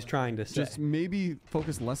what he's trying to say. just maybe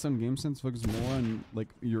focus less on game sense, focus more on like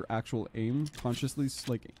your actual aim, consciously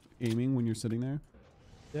like aiming when you're sitting there.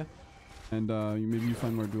 Yeah. And maybe you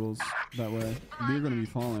find more duels that way. They're going to be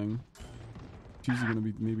falling. She's going to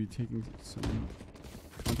be maybe taking some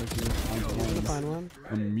contact here. Gonna find one.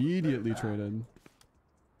 Immediately traded.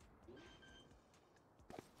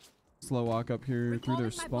 Slow walk up here through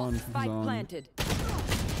their spawn. Spike planted.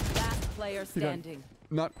 Last player standing.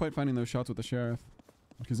 Not quite finding those shots with the sheriff.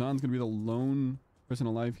 Kazan's gonna be the lone person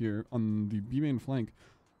alive here on the B main flank.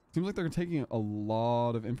 Seems like they're taking a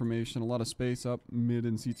lot of information, a lot of space up mid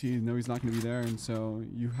and CT. No, he's not gonna be there, and so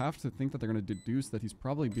you have to think that they're gonna deduce that he's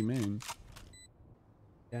probably B main.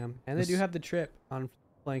 Yeah, and they do have the trip on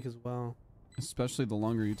flank as well. Especially the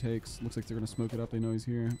longer he takes. Looks like they're gonna smoke it up. They know he's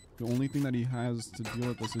here. The only thing that he has to deal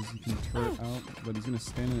with this is he can turret out, but he's gonna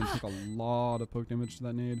stand in and take a lot of poke damage to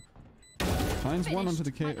that nade. Finds one onto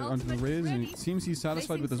the Riz, and it seems he's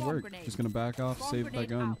satisfied with his work. Just gonna back off, save that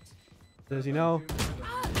gun. Does he know?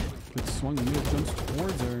 Good swung mid, jumps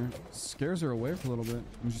towards her, scares her away for a little bit.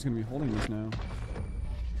 He's just gonna be holding this now.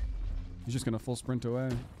 He's just gonna full sprint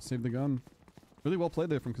away, save the gun. Really well played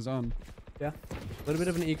there from Kazan. Yeah, a little bit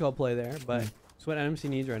of an eco play there, but it's what NMC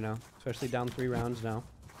needs right now, especially down 3 rounds now.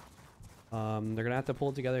 They're gonna have to pull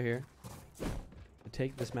it together here to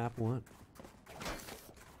take this map 1.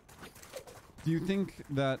 Do you think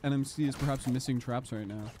that NMC is perhaps missing traps right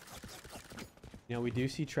now? You know, we do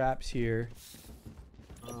see traps here.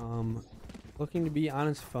 Looking to be on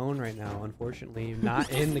his phone right now, unfortunately,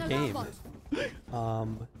 not in the game.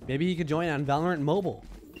 Maybe he could join on Valorant Mobile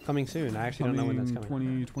coming soon. I actually don't know when that's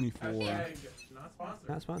coming. 2024.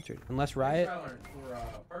 Not sponsored, unless Riot.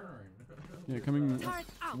 Yeah, coming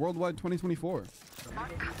worldwide 2024.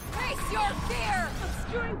 Face your fear!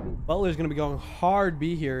 Butler's gonna be going hard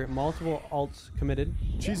B here. Multiple ults committed.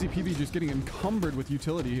 Cheesy PB just getting encumbered with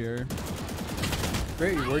utility here.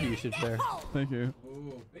 Great word usage there. Thank you.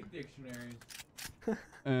 Ooh, big dictionaries.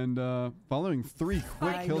 And following 3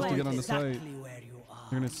 quick kills to get on the site.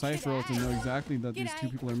 They're gonna cipher ult and know exactly that these 2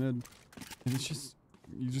 people are mid. And it's just,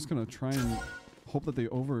 you're just gonna try and hope that they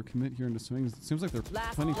overcommit here into swings. It seems like they're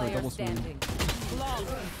planning for a double swing.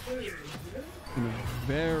 In a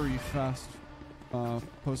very fast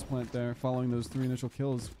post plant there, following those 3 initial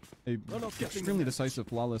kills. A extremely decisive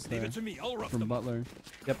flawless there from Butler.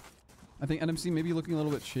 Yep. I think NMC may be looking a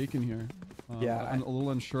little bit shaken here. Yeah, I'm a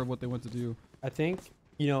little unsure of what they want to do. I think,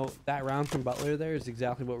 you know, that round from Butler there is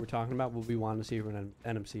exactly what we're talking about, what we want to see from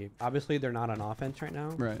NMC. Obviously, they're not on offense right now,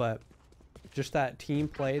 right, but just that team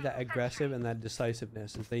play, that aggressive, and that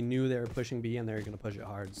decisiveness. If they knew they were pushing B and they were going to push it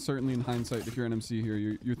hard. Certainly in hindsight, if you're NMC here,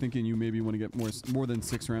 you're thinking you maybe want to get more than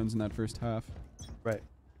 6 rounds in that first half. Right.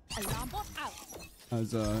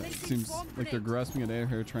 As it seems like they're grasping at air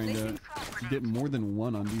here, trying to get more than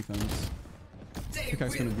 1 on defense.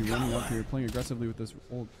 Pickaxe going to be running up here, playing aggressively with this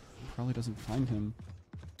ult. Probably doesn't find him.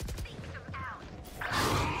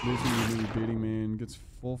 There's going to be baiting main, gets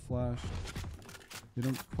full flashed. They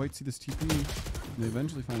don't quite see this TP. They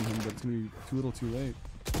eventually find him, but it's going to be too little too late.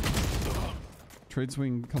 Trade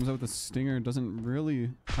swing comes out with a stinger. Doesn't really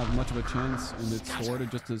have much of a chance, and it's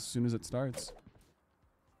sorted just as soon as it starts.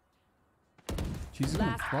 She's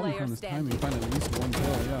gonna Last probably player find this timing, standing. find at least one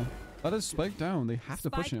kill. Yeah, that is spike down. They have to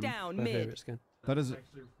push Spike him. down My mid. favorite skin. That is,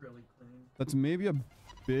 that's maybe a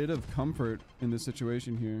bit of comfort in this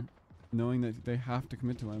situation here, knowing that they have to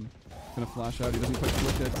commit to him. Gonna flash out. He doesn't quite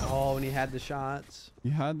flick it. Oh, and he had the shots. He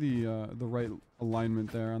had the right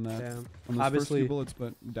alignment there on that. Yeah. On those first Obviously. few bullets,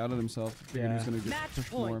 but doubted himself. Figured he was Yeah. gonna get Match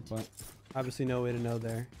pushed more, point. but Obviously, no way to know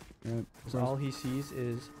there. yeah. 'Cause all he sees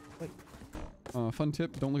is. Wait. Fun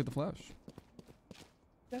tip: don't look at the flash.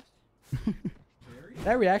 Yes.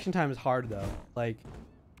 That reaction time is hard though. Like.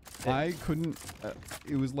 I couldn't.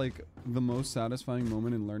 It was like the most satisfying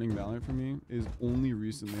moment in learning Valorant for me is only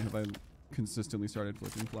recently have I consistently started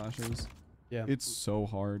flicking flashes. Yeah. It's so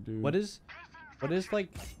hard, dude. What is like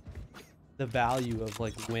the value of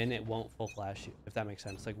like when it won't full flash you, if that makes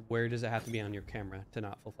sense? Like where does it have to be on your camera to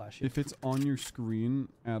not full flash you? If it's on your screen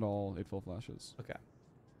at all, it full flashes. Okay.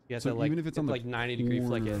 You have So to like even if it's on the like 90-degree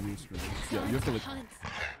flick corner it. of your screen, yeah, you have to like.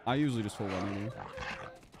 I usually just full 180.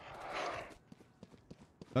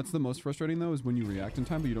 That's the most frustrating though, is when you react in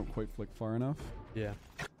time but you don't quite flick far enough. Yeah.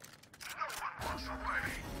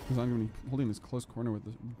 Because I'm gonna be holding this close corner with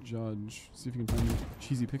the judge. See if you can find me.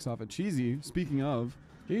 Cheesy picks off at Cheesy. Speaking of,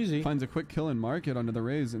 Easy. finds a quick kill and market under the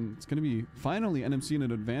raise, and it's gonna be finally NMC in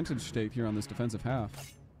an advantage state here on this defensive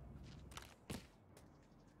half.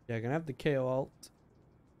 Yeah, gonna have the KO ult.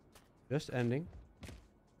 Just ending.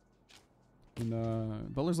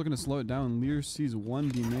 And Butler's looking to slow it down. Lear sees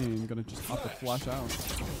 1B main, gonna just hop the flash out.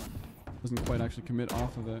 Doesn't quite actually commit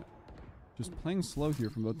off of it. Just playing slow here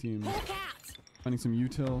from both teams. Finding some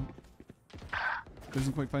util.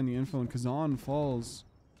 Doesn't quite find the info, and Kazan falls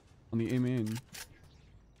on the A main.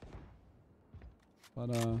 But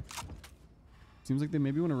seems like they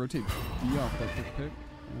maybe want to rotate B off that quick pick.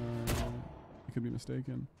 I could be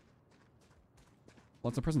mistaken.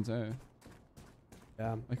 Lots of presence A.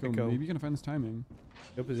 Yeah. Echo maybe gonna find this timing.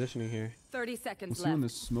 Good positioning here. 30 We'll seconds see when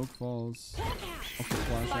left. this smoke falls. Off the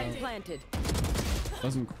flash Spike out. planted.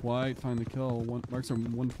 Doesn't quite find the kill. Marks are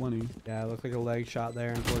 120. Yeah, it looked like a leg shot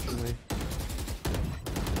there, unfortunately.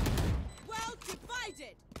 Well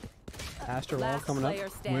divided. Astro wall Last coming up. player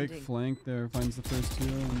Quick standing. flank there. Finds the first two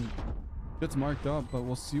and gets marked up, but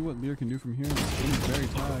we'll see what Lear can do from here. He's very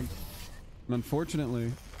tagged. And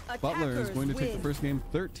unfortunately, Butler is going to take the first game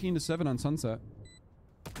 13-7 on Sunset.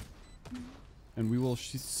 And we will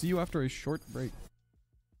see you after a short break.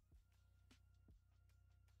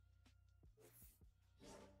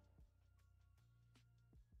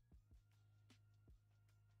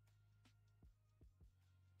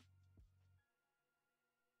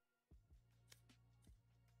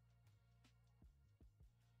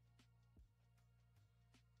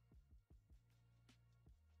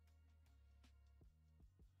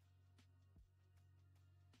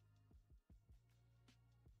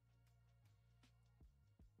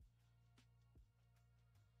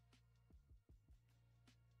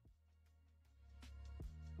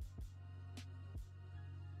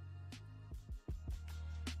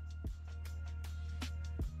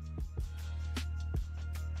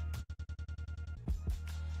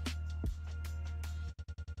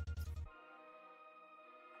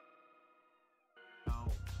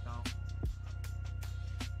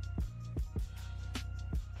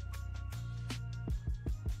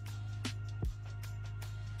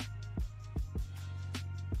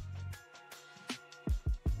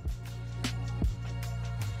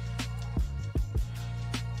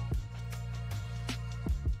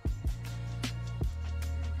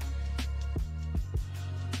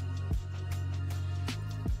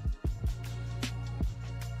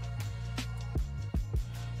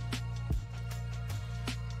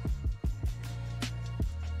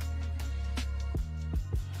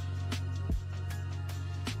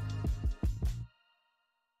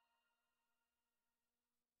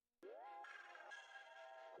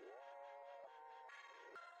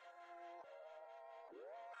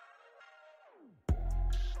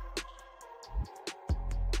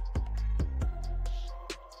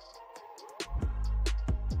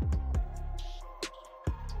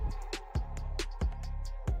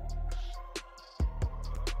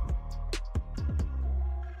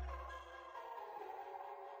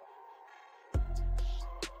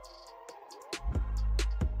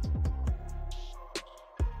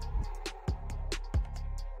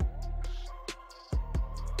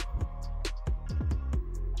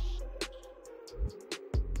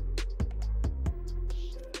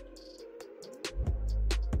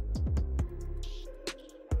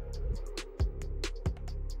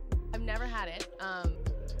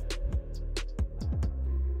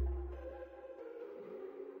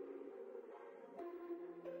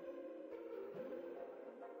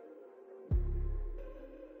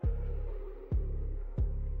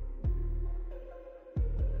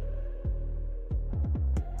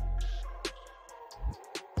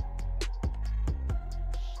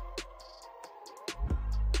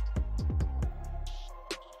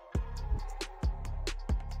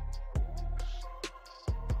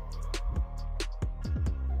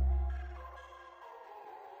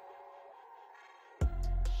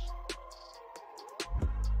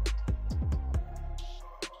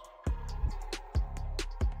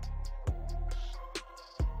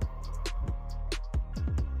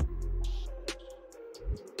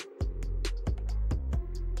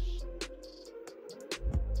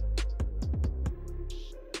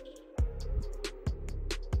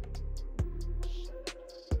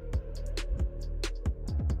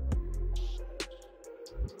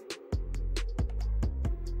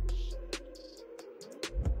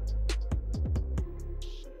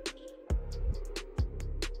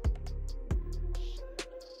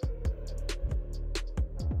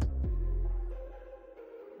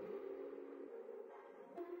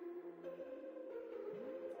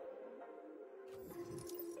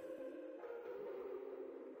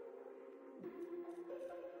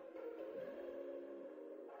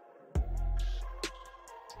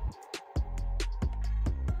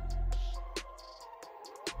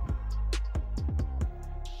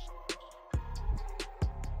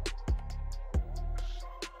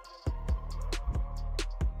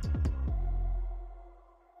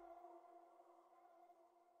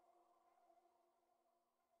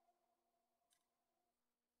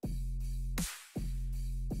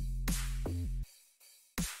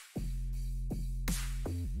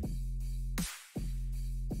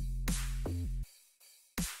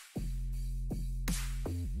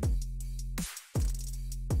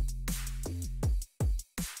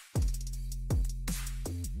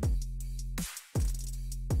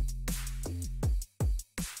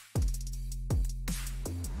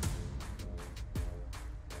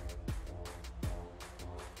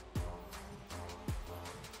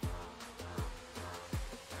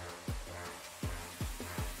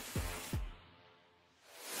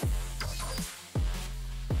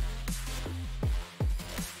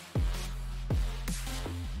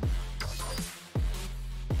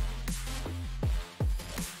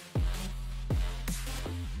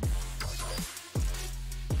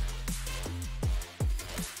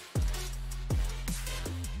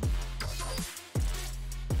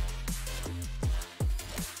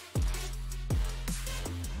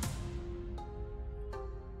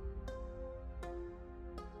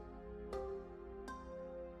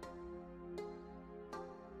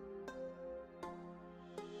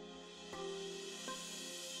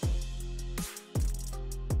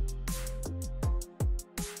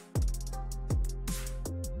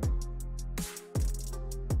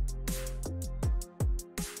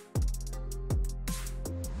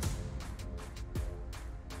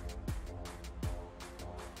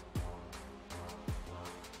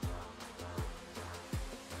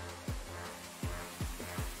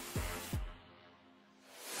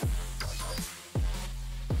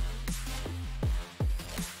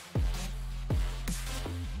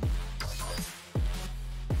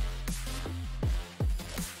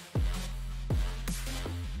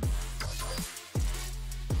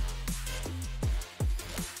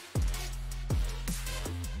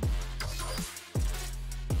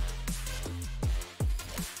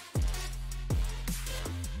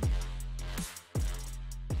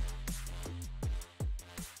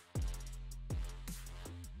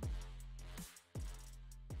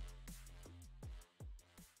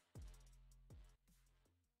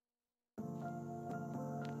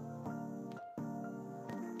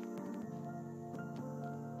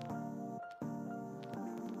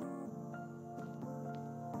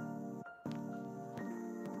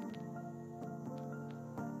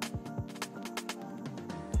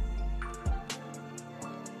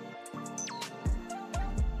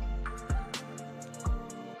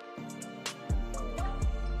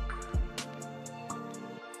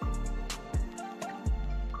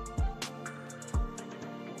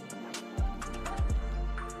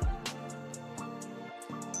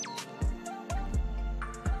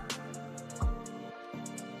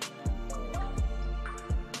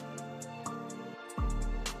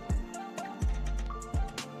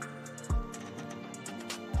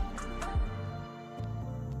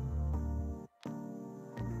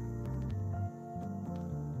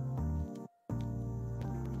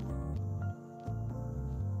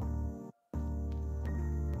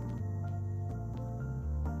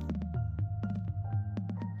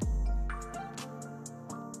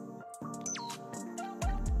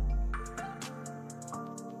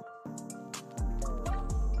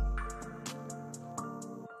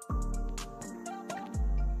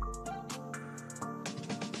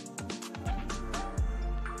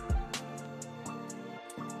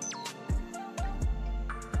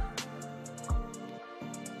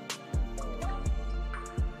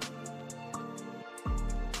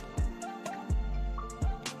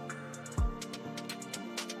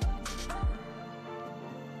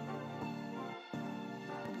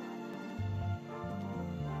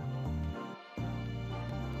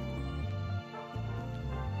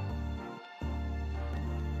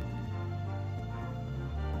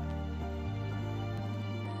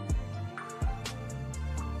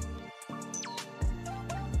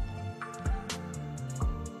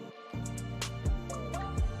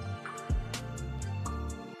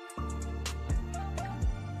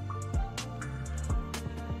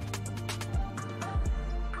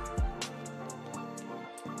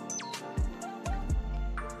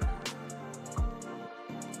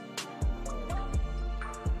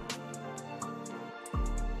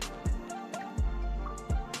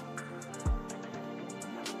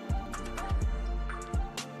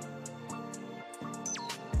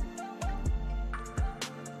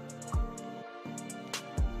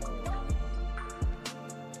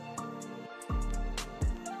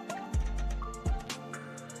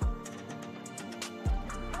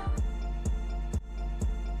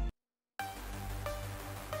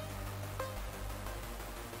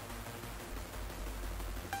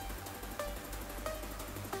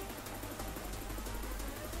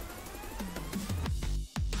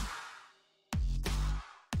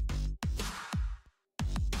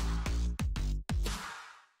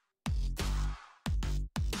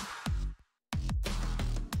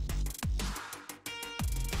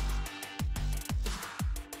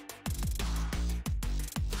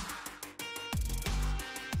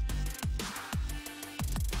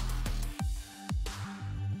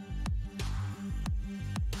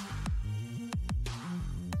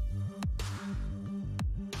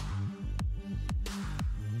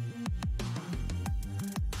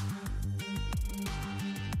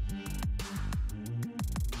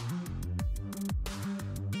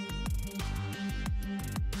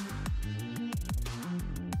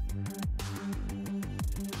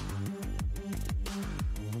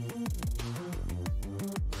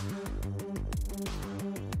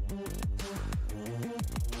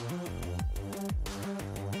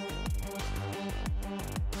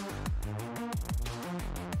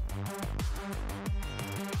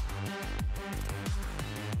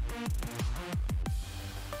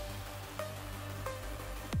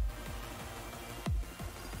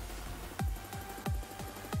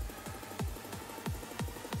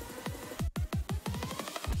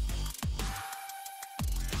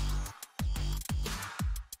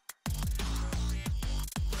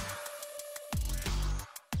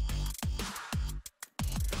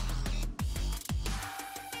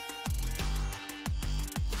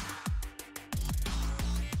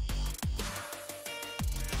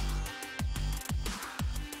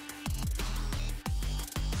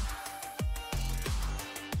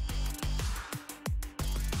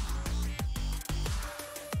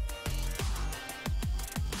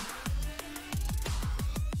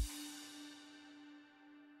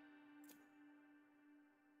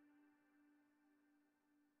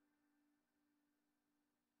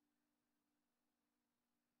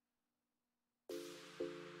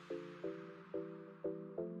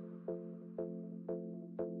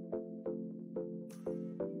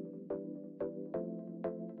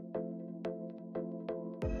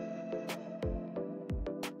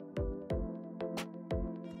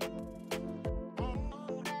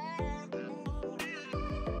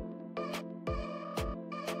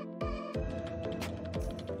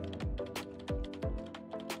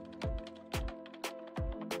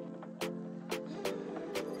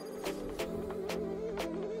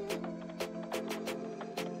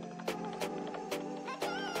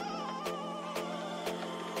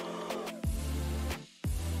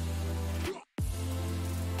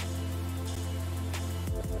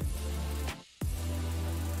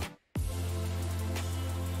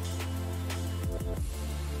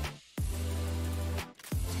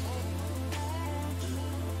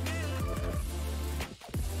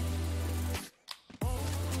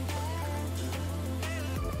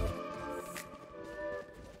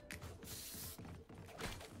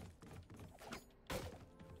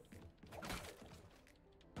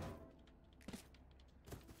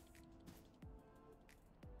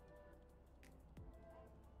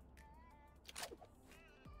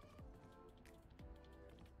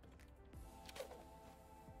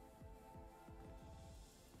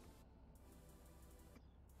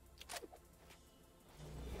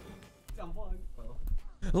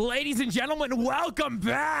 Ladies and gentlemen, welcome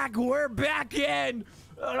back. We're back in.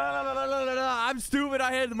 I'm stupid.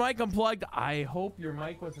 I had the mic unplugged. I hope your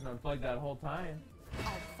mic wasn't unplugged that whole time.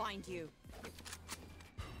 I'll find you.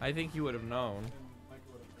 I think you would have known.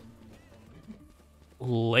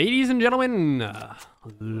 Ladies and gentlemen,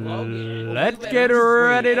 let's get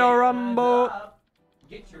ready to rumble.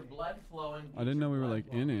 Get your blood flowing. I didn't know we were like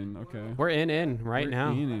in. Okay. We're in right We're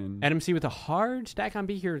now. in. NMC with a hard stack on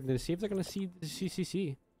B here to see if they're going to see the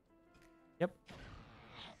CCC. Yep.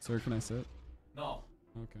 Sir, can I sit? No.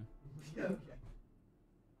 Okay. A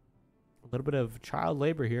little bit of child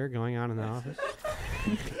labor here going on in the office.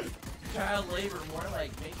 Child labor, more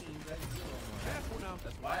like making you guys feel more.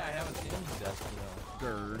 That's why I haven't seen the desk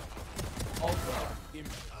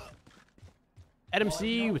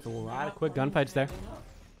NMC with a lot of quick gunfights there.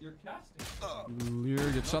 You're casting. Lear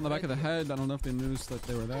gets shot in the back of the head. I don't know if they noticed that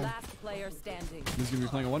they were there. Last player standing. He's going to be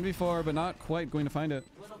playing a 1v4, but not quite going to find it.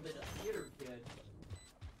 A little bit of theater kid.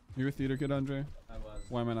 You're a theater kid, Andre? I was.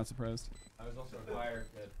 Why am I not surprised? I was also a choir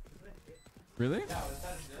kid. Really? Yeah, was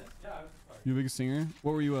that it? Yeah, I was a choir. You a big singer?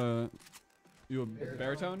 What were you, you a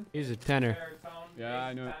baritone? He's a tenor. Baritone, Yeah,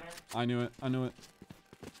 I bass, knew it. tenor. I knew it. I knew it.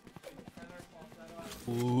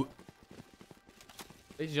 Ooh.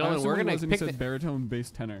 Ladies and I gentlemen, also we're when gonna he pick said the, baritone,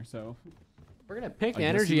 bass, tenor. So pick I the guess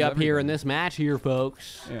energy he was up here in everything. this match here,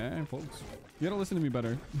 folks. yeah, folks, you gotta listen to me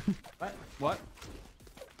better. What?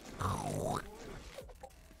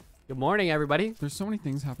 Good morning, everybody. There's so many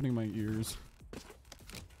things happening in my ears.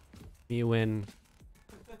 You win.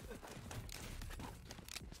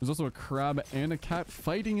 There's also a crab and a cat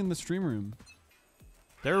fighting in the stream room.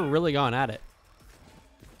 They're really going at it.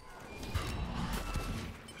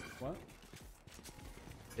 What?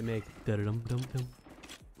 They make da-dum-dum-dum.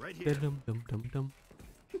 Right here. Da-dum-dum-dum-dum.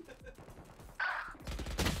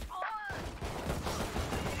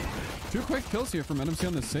 Two quick kills here from NMC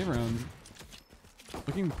on this save round.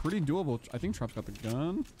 Looking pretty doable. I think Trap's got the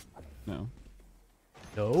gun. No.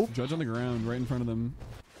 Nope. Judge on the ground right in front of them.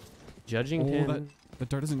 Judging Oh, him. that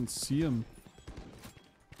dart doesn't see him.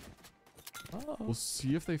 Oh. We'll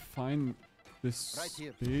see if they find this Right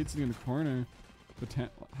here. spade sitting in the corner.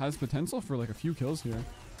 Has potential for like a few kills here.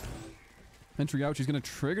 Entry out. She's gonna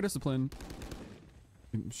trigger discipline.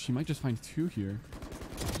 And she might just find two here.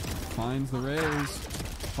 Finds the raise.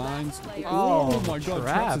 Finds. Oh, my god, Traps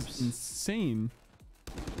Traps. is insane.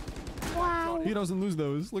 Wow. He doesn't lose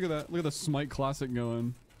those. Look at that. Look at the Smite Classic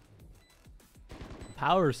going.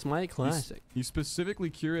 Power Smite Classic. He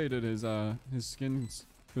specifically curated his skins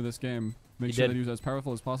for this game. Make He sure did. that he was as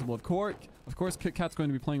powerful as possible. Of course, Kit Kat's going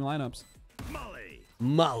to be playing lineups.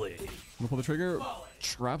 Molly. We'll pull the trigger.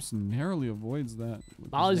 Traps narrowly avoids that.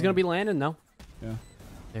 Molly's gonna be landing though. Yeah.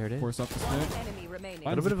 There it is. Force off the One stick. enemy remaining.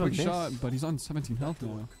 Finds bit of a quick miss. shot, but he's on 17 health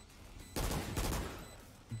now.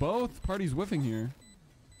 Both parties whiffing here.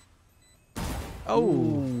 Oh.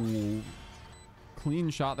 Ooh. Clean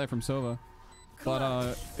shot there from Sova.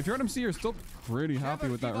 But if you're NMC, you're still pretty happy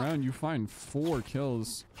with that round. You find 4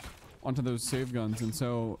 kills onto those save guns, and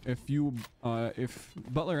so if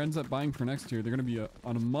Butler ends up buying for next year, they're going to be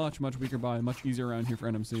on a much weaker buy, much easier round here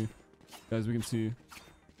for NMC. As we can see,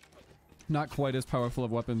 not quite as powerful of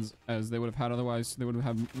weapons as they would have had otherwise. They would have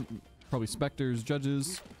had probably Spectres,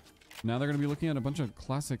 Judges. Now they're going to be looking at a bunch of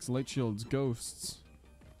classics, Light Shields, Ghosts,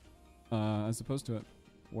 as opposed to it.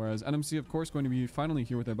 Whereas NMC, of course, going to be finally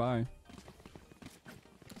here with their buy.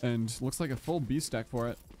 And looks like a full B stack for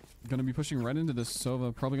it. Gonna be pushing right into this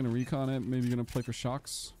Sova. Probably gonna recon it. Maybe gonna play for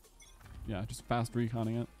shocks. Yeah, just fast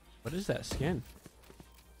reconning it. What is that skin?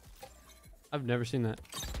 I've never seen that.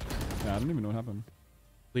 Yeah, I don't even know what happened.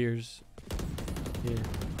 Clears. Here.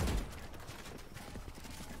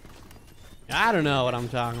 I don't know what I'm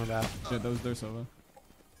talking about. Yeah, that was their Sova.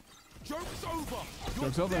 Joke's over.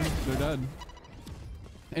 Joke's over. They're dead.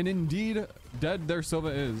 And indeed, dead their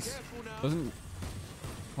Sova is. Doesn't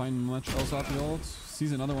find much else off the ult.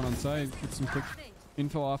 Sees another one on site. Gets some quick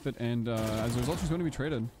info off it. And as a result, she's going to be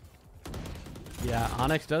traded. Yeah,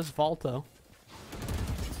 Onyx does fault though.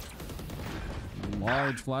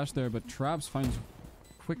 Large flash there, but Traps finds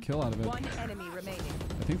quick kill out of it. One enemy remaining.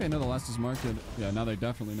 I think they know the last is marked. Yeah, now they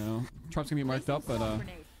definitely know. Traps gonna be marked up, but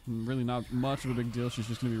really not much of a big deal. She's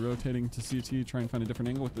just gonna be rotating to CT, try and find a different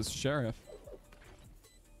angle with this Sheriff.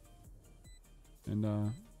 And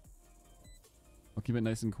I'll keep it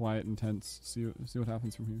nice and quiet and tense. See what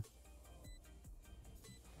happens from here.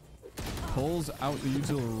 Pulls out the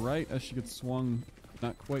util right as she gets swung.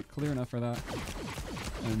 Not quite clear enough for that.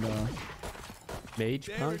 And Mage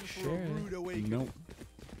punch. Sure. nope.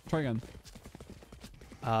 Try again.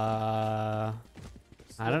 I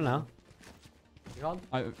don't know.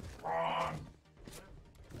 I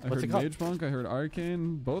I What's heard it called? Mage Monk. I heard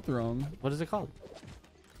Arcane. Both wrong. What is it called?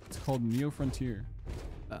 It's called Neo Frontier.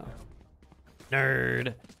 Oh.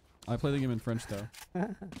 Nerd. I play the game in French though,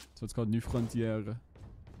 so it's called New Frontière.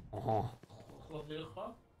 Oh.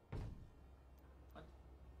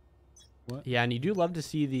 What? Yeah, and you do love to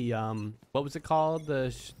see the what was it called?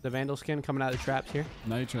 The Vandal skin coming out of the traps here.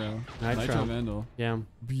 Nitro. Nitro. Vandal. Yeah.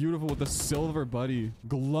 Beautiful with the silver buddy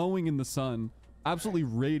glowing in the sun, absolutely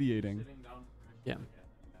radiating. Yeah.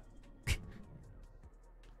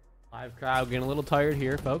 Live crowd getting a little tired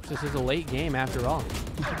here, folks. This is a late game after all.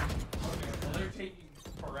 They're taking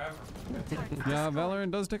forever. Yeah,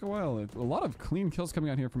 Valorant does take a while. A lot of clean kills coming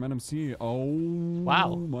out here from NMC. Oh,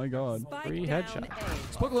 wow. My God. Spike 3 down headshots.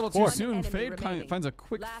 A. Spoke a little too Four. soon. Enemy Fade remaining. finds a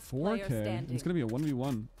quick Last player 4K. standing. It's going to be a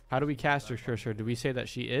 1v1. How do we cast her, Trisha? Do we say that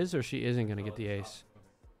she is or she isn't going to get the ace?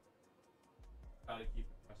 Gotta keep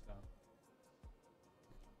it pressed down.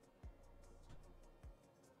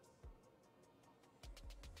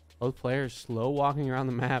 Both players slow walking around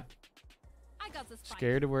the map, I got the spike.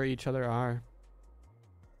 scared of where each other are.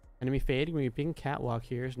 Enemy fading. We're being catwalk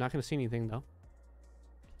here. Is not going to see anything though.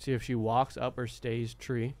 See if she walks up or stays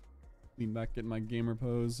tree. Lean back, getting my gamer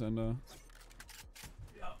pose, and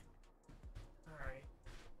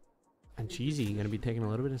And Cheesy going to be taking a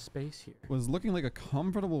little bit of space here. was looking like a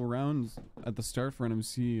comfortable round at the start for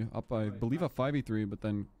NMC. Up, I believe, a 5v3, but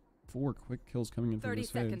then 4 quick kills coming in from 30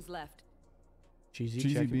 this fade. seconds left. Cheesy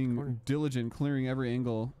Cheesy checking the being corner. diligent, clearing every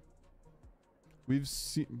angle. We've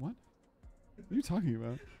seen what? What are you talking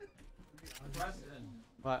about?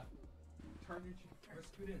 What? Turn your cheek.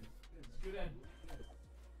 Scoot in. Scoot in.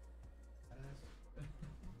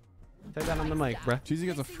 Say that on the mic, bruh. Cheesy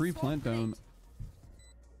gets a free plant down.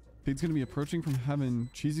 Fade's gonna be approaching from heaven.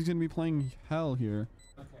 Cheesy's gonna be playing hell here.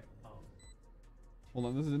 Okay. Hold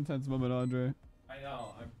on, this is an intense moment, Andre. I know.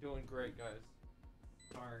 I'm doing great, guys.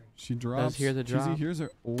 Sorry. She drops. hear the drop. Cheesy hears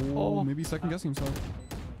her. Oh, maybe second guessing himself.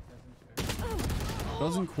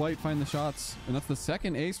 Doesn't quite find the shots, and that's the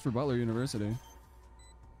second ace for Butler University.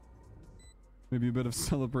 Maybe a bit of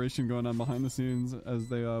celebration going on behind the scenes as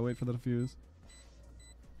they wait for the defuse.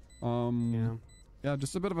 Yeah. Yeah,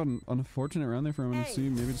 just a bit of an unfortunate round there for MNC.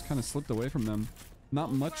 Maybe just kind of slipped away from them.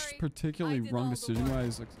 Not much particularly wrong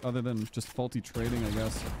decision-wise, other than just faulty trading, I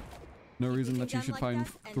guess. No reason that you should find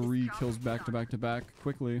 3 kills back to back to back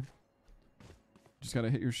quickly. Just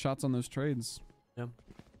gotta hit your shots on those trades. Yeah.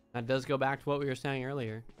 That does go back to what we were saying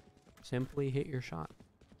earlier. Simply hit your shot.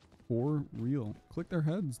 For real. Click their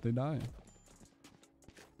heads, they die.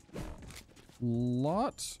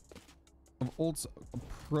 Lot of ults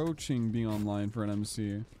approaching being online for an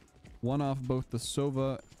MC. One off both the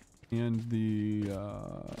Sova and the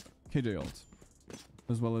KJ ult.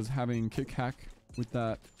 As well as having Kick Hack with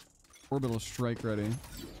that orbital strike ready.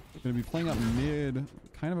 Gonna be playing up mid.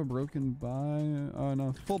 Kind of a broken buy. Oh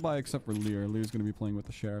no, full buy except for Lear. Lear's gonna be playing with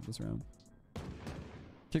the Sheriff this round.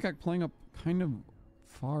 Kick Hack playing up kind of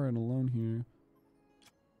far and alone here.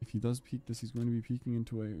 If he does peek this, he's going to be peeking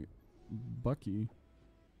into a Bucky.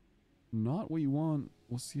 Not what you want.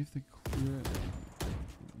 We'll see if they clear it.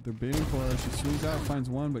 They're baiting for her. She swings out, finds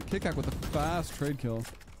one, but Kick Hack with a fast trade kill.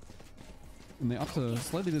 And they opt to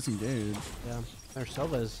slightly disengage. Yeah. Their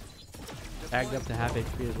Silva's tagged up to half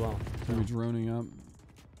HP as well. Gonna be droning up.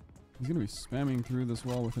 He's gonna be spamming through this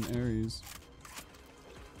wall with an Ares.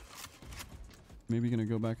 Maybe gonna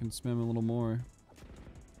go back and spam a little more.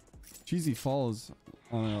 Cheesy falls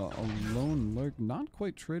on a lone lurk, not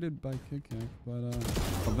quite traded by Kick Hack, but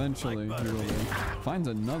eventually he will. Finds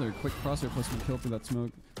another quick crosshair placement kill through that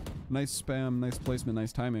smoke. Nice spam, nice placement,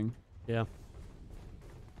 nice timing. Yeah.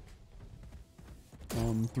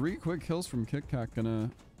 3 quick kills from Kick Hack.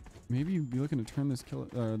 Gonna maybe be looking to turn this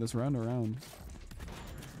this round around.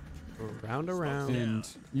 Round around. And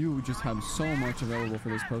you just have so much available for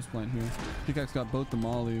this post plant here. Kick Hack's got both the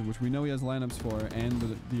Molly, which we know he has lineups for,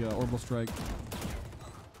 and the orbital strike.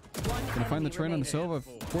 Gonna find the train on the Silva.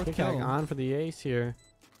 4th Kick Hack kill. on for the ace here.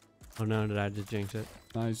 Oh no, did I just jinx it?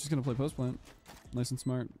 He's just gonna play post plant. Nice and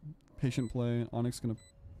smart. Patient play. Onyx gonna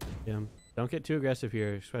Yeah. Don't get too aggressive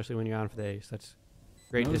here, especially when you're on for the ace. That's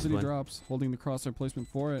great notice that he discipline. drops, holding the crosshair placement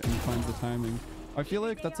for it, and he finds the timing. I feel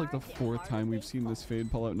like that's like the 4th time we've seen this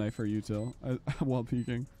fade pull out knife or util while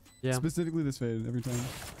peeking. Yeah. Specifically this fade every time.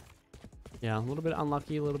 Yeah, a little bit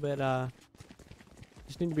unlucky, a little bit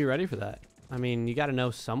just need to be ready for that. I mean, you got to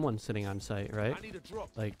know someone's sitting on site, right? I need a drop.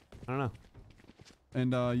 Like, I don't know.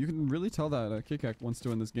 And you can really tell that Kick Hack wants to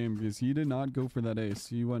win this game because he did not go for that ace.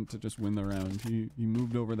 He went to just win the round. He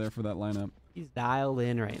moved over there for that lineup. He's dialed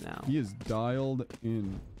in right now. He is dialed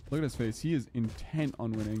in. Look at his face. He is intent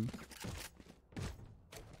on winning.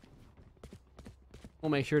 We'll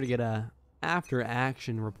make sure to get a after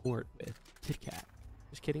action report with Kit Kat.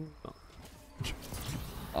 Just kidding. Oh.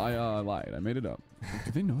 I lied. I made it up.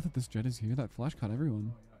 Do they know that this jet is here? That flash caught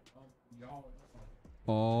everyone.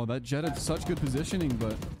 Oh, that jet had such good positioning,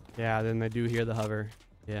 but... Yeah, then they do hear the hover.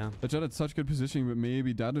 Yeah. That jet had such good positioning, but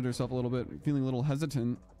maybe doubted herself a little bit, feeling a little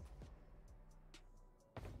hesitant.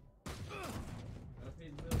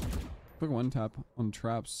 Quick one tap on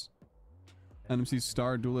traps. NMC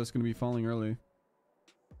star duelist going to be falling early.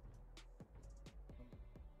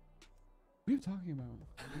 What are you talking about?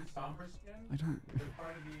 Somber skin? I don't... They're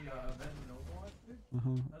part of the event in Overwatch, dude?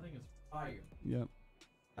 Uh-huh. I think it's fire. Yep.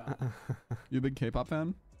 You a big K-pop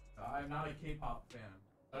fan? I'm not a K-pop fan.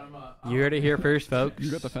 But You heard it here first, folks. You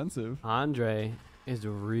got defensive. Andre is a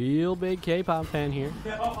real big K-pop fan here.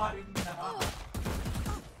 No, I'm not.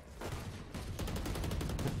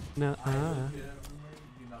 No,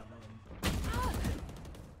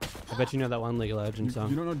 I bet you know that one League of Legends song.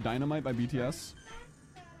 You don't know Dynamite by BTS?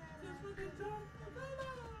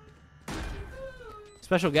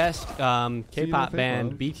 Special guest, K-pop Fake band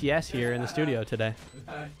Love. BTS here in the studio today.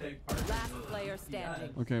 Last player standing.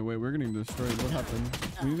 Okay, wait, we're getting destroyed. What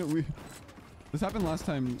happened? This happened last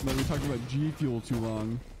time that we talked about G Fuel too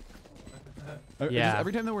long. Yeah.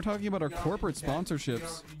 Every time that we're talking about our corporate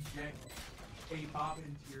sponsorships. K-pop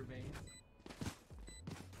into your veins.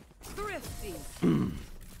 Thrifty.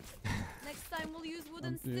 Next time we'll use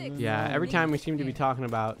wooden sticks. Yeah, every time we seem to be talking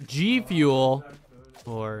about G Fuel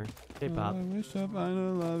or K-pop. I wish I find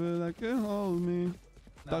a lover that could hold me.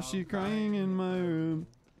 Thought she crying in my room.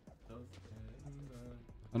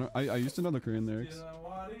 I used to know the Korean lyrics.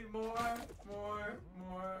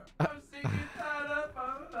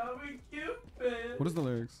 What is the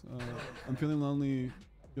lyrics? I'm feeling lonely.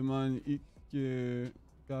 Come on, ikke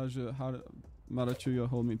gaja how Marachuya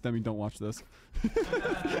hold me. Demi, don't watch this.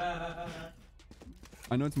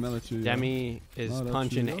 I know it's Melachuya. Demi is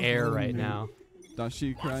punching air right now. Does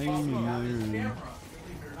she crying in my room?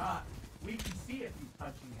 We can see if he's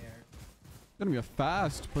punching air. Gonna be a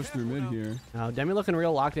fast push through mid here. Now, Demi looking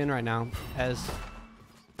real locked in right now, as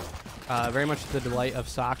very much to the delight of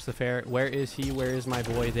Socks the Fair. Where is he? Where is my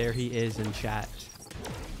boy? There he is in chat.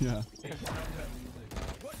 Yeah. Okay.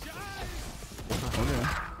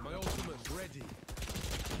 My ultimate's ready.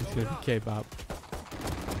 It's good K-pop.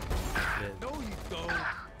 No, you don't.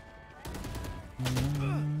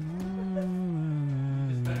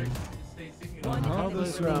 All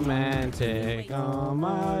this romantic all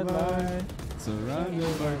my life.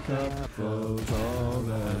 Surrounded by couples all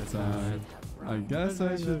the time. I guess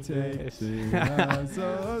I should take it as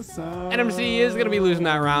a sign. NMC is going to be losing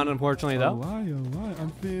that round, unfortunately, though. Why,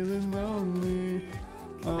 I'm feeling lonely.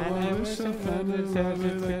 Oh, I wish I found a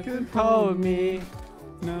lover that could hold me.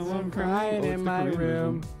 Now I'm crying in my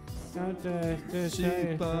room.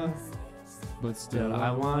 But still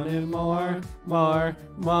I wanted more. I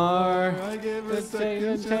give a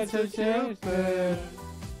second chance to chance.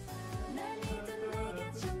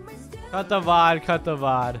 Cut the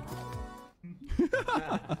VOD.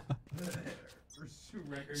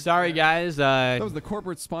 Sorry, guys. That was the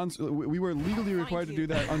corporate sponsor. We were legally required to do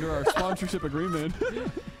that under our sponsorship agreement.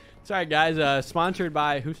 Sorry, guys. Sponsored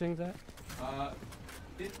by, who sings that?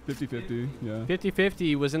 50-50, yeah.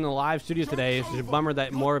 50-50 was in the live studio today. It's just a bummer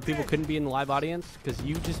that more people couldn't be in the live audience because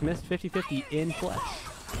you just missed 50-50 in flesh.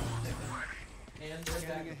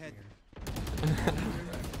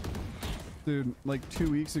 Dude, like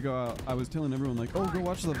 2 weeks ago, I was telling everyone, like, oh, go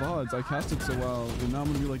watch the VODs. I casted so well. And now I'm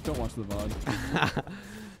going to be like, don't watch the VOD.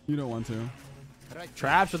 You don't want to.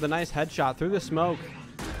 Traps with a nice headshot through the smoke.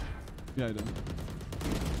 Yeah, I did.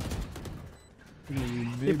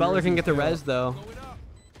 Hey, Butler can get the res, though.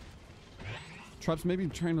 Traps maybe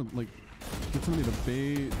trying to, like, get somebody to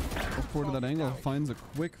bait forward to that angle. Finds a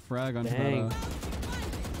quick frag onto that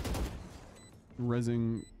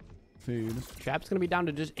rezzing fade. Trap's going to be down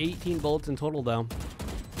to just 18 bullets in total, though.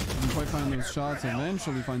 Doesn't quite find those shots.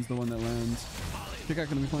 Eventually finds the one that lands. Kickout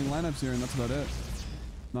going to be playing lineups here, and that's about it.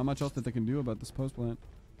 Not much else that they can do about this post plant.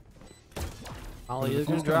 Molly is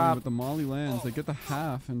going to drop. But the Molly lands. They get the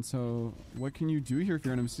half, and so what can you do here if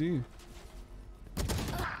you're an MC?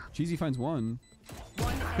 Cheesy finds one.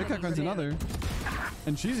 Kickout finds another.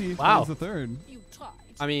 And Cheesy finds the third.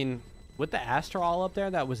 I mean, with the Astral up there,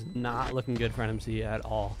 that was not looking good for NMC at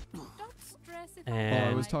all. And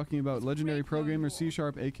I was talking about legendary pro gamer C#,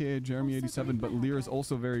 aka Jeremy87, but Lear is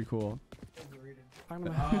also very cool.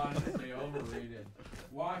 Honestly, overrated.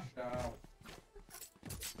 Washed out.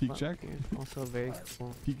 Peek check. Also very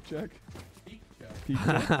cool. Peek check. Peek check. Peek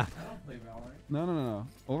check. I don't play Valorant. No.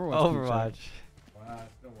 Overwatch. Overwatch. Wow,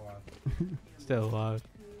 still watch. Still watch.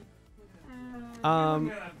 I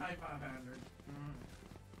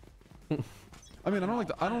mean, I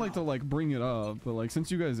don't like to like bring it up, but like since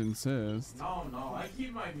you guys insist. No, I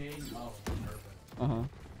keep my main low. Uh-huh.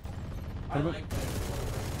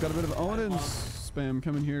 Got a bit of Odin spam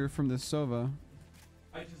coming here from this Sova.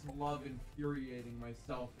 I just love infuriating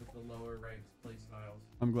myself with the lower ranked playstyles.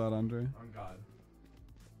 I'm glad, Andre. On God.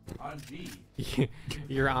 On G.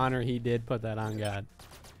 Your honor, he did put that on God.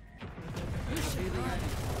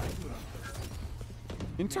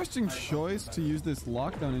 Interesting choice to use this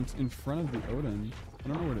lockdown in front of the Odin. I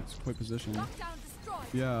don't know what it's quite positioned.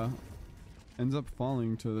 Yeah. Ends up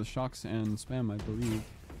falling to the shocks and spam, I believe.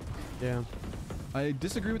 Yeah. I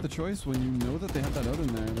disagree with the choice when you know that they have that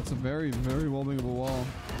Odin there. That's a very, very well-bangable wall.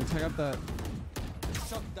 They take out that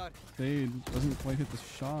fade. Doesn't quite hit the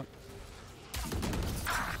shot.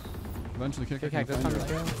 Eventually kick does come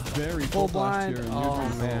down. Very Full full blast blind. here. Oh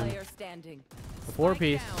man. The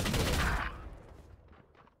 4-piece.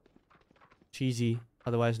 Cheesy,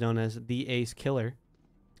 otherwise known as the ace killer.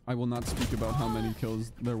 I will not speak about how many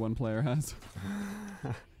kills their one player has.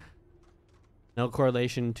 No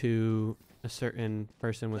correlation to a certain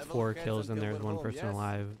person with 4 kills and there's one person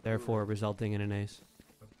alive, therefore resulting in an ace.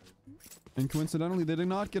 And coincidentally, they did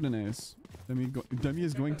not get an ace. Demi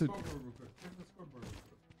is going to...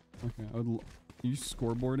 Okay, are you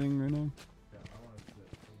scoreboarding right now?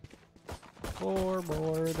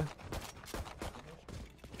 Scoreboard.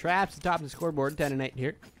 Traps the top of the scoreboard, 10 and 8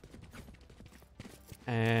 here.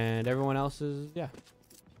 And everyone else is, yeah.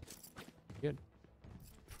 Good.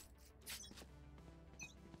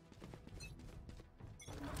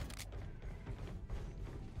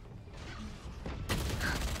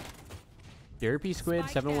 Derpy Squid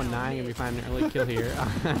 719 gonna be finding an early kill here.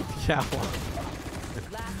 Yeah.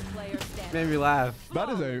 Made me laugh. That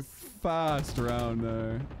is a fast round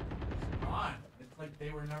there. God, it's like they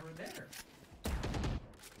were never there.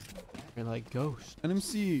 You're like ghost.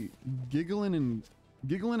 NMC giggling and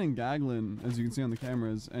gaggling, as you can see on the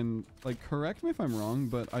cameras, and like correct me if I'm wrong,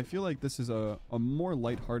 but I feel like this is a more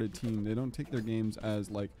lighthearted team. They don't take their games as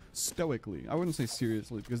like stoically. I wouldn't say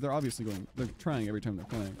seriously because they're obviously they're trying every time they're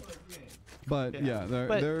playing. But yeah,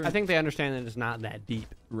 they're I think they understand that it's not that deep.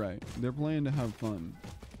 Right. They're playing to have fun.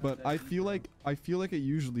 But I feel like it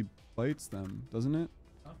usually bites them, doesn't it?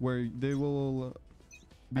 Where they will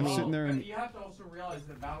be sitting there and you have to also realize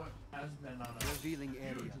that Valorant has been on a Revealing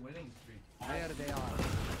area. winning streak. There they are.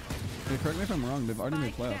 Hey, correct me if I'm wrong, they've already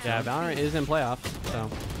made playoffs. Yeah, Valorant is in playoffs, so.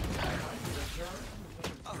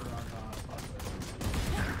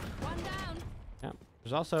 Yeah.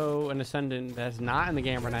 There's also an Ascendant that's not in the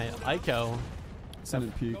game right now, Ico.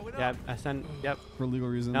 Ascendant peak. Yeah, Ascendant, yep. For legal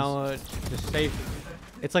reasons. No, just safe.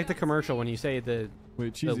 It's like the commercial when you say the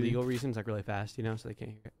legal reasons like really fast, you know, so they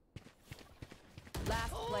can't hear it.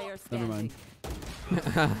 Last player Never standing.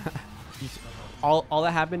 mind. All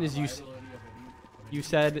that happened is you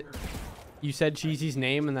said Cheesy's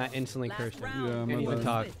name and that instantly cursed him. Yeah, Can't even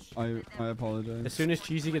talk. I apologize. As soon as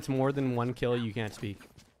Cheesy gets more than 1 kill, you can't speak.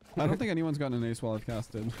 I don't think anyone's gotten an ace while I've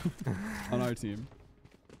casted on our team.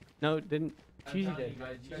 No, didn't. Cheesy did.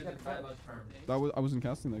 I wasn't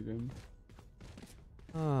casting that game.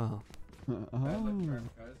 Oh.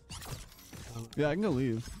 Yeah, I can go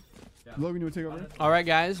leave. Logan, you want to take over? All right,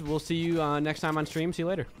 guys. We'll see you next time on stream. See you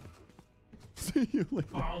later. See you later.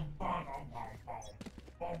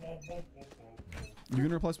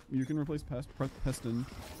 You can replace Peston.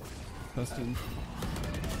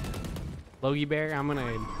 Logie Bear, I'm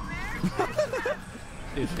gonna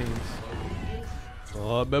do things.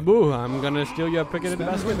 Oh, babu! I'm gonna steal your picketed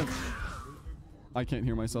basket. I can't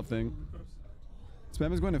hear myself think.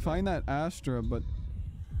 Spam is going to find that Astra, but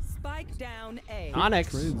Spike down A. Onyx.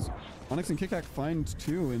 trades. Onyx and Kickack find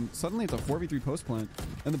 2, and suddenly it's a 4v3 post plant.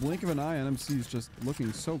 And the blink of an eye, NMC is just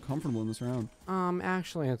looking so comfortable in this round.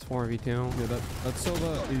 Actually, it's 4v2. Yeah, that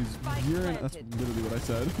Sova is urine. That's literally what I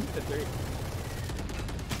said.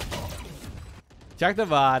 Check the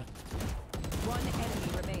VOD. One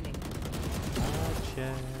enemy remaining.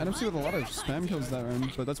 NMC with a lot of spam kills that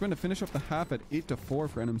round, but that's going to finish up the half at 8-4 for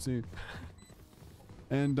NMC.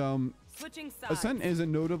 And Switching sides. Ascent is a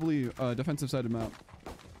notably defensive-sided map.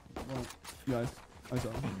 Well, yeah, I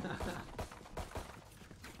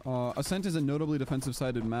saw. Ascent is a notably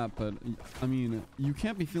defensive-sided map, but I mean, you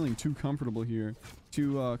can't be feeling too comfortable here,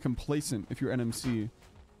 too complacent if you're NMC.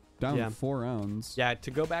 Down 4 rounds. Yeah,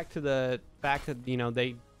 to go back to the fact that, you know,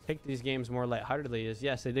 they take these games more lightheartedly is,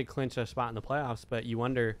 yes, they did clinch a spot in the playoffs, but you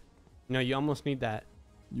wonder, you know, you almost need that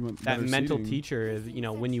mental teacher. You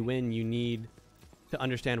know, when you win, you need to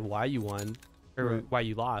understand why you won, or why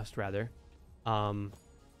you lost, rather. To,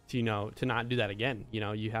 you know, to not do that again. You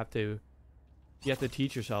know, you have to you have to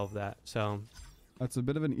teach yourself that. So That's a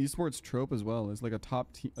bit of an esports trope as well. It's like a top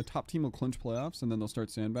team will clinch playoffs and then they'll start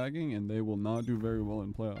sandbagging and they will not do very well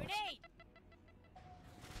in playoffs.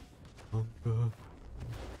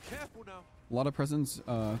 Careful now. A lot of presence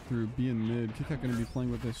through B and mid. KitKat gonna be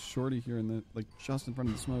playing with this shorty here in the just in front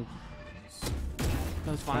of the smoke.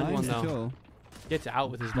 let's find one Finds the though. kill. Gets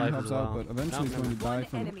out with his He life helps as well. out, but eventually he's going to die One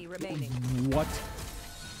from enemy remaining. what?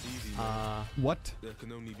 Easy, man. What? There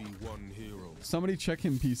can only be one hero. Somebody check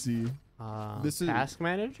him, PC. This is Task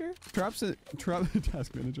Manager. Task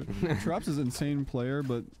Manager. Traps is insane player,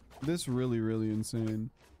 but this really insane.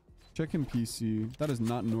 Check him, PC. That is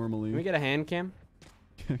not normally. Can we get a hand cam?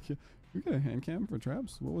 We get a hand cam for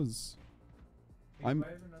Traps. What was? I have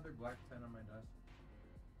another black pen on my desk.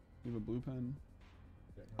 You have a blue pen.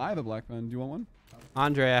 I have a black pen. Do you want one?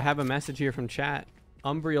 Andre, I have a message here from chat.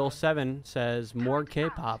 Umbriel7 says more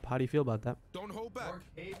K-pop. How do you feel about that? Don't hold back. More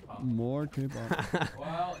K-pop. More K-pop.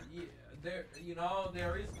 Well,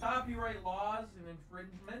 there is copyright laws and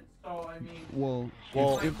infringement, so I mean, Well,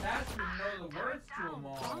 if that's to know the words to them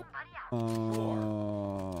all.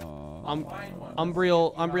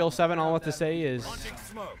 Umbriel7, all I have to say is, Launching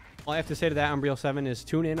smoke. all I have to say to that Umbriel7 is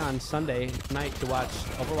tune in on Sunday night to watch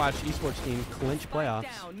Overwatch esports team clinch playoffs.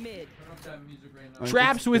 Down mid. Turn up that music right now. Alright,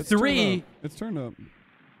 Traps with turned 3. up. It's turned up.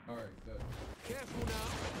 All right, good. Careful now.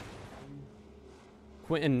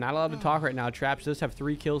 Quentin not allowed to talk right now. Traps does have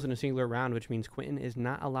 3 kills in a singular round, which means Quentin is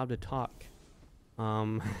not allowed to talk.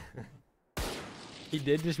 He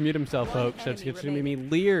did just mute himself, folks. So it's gonna be me.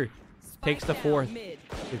 Lear takes the 4th. Mid.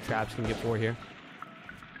 If Traps can get 4 here,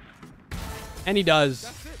 and he does.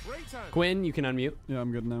 That's it. Break time. Quentin, you can unmute. Yeah,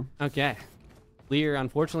 I'm good now. Okay. Lear,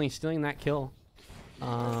 unfortunately, stealing that kill.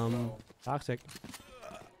 Toxic.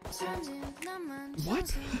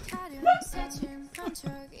 What?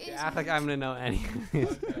 You act like I'm gonna know anything.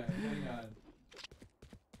 Okay, hang on.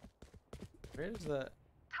 Where's the?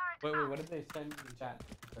 Wait, what did they send in the chat?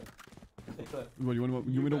 The clip. What, you want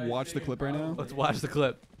me to watch the clip right now? Let's watch the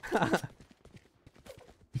clip.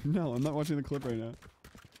 No, I'm not watching the clip right now.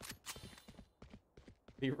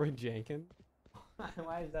 Leroy Jenkins.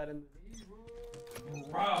 Why is that in?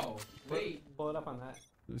 Bro, wait, Pull it up on that.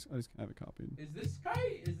 I just have it copied. is this guy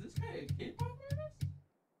a K-pop artist?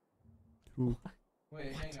 Who?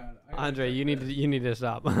 Wait, hang on. I gotta Andre, check you need this. to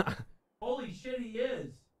stop. Holy shit, he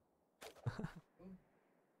is.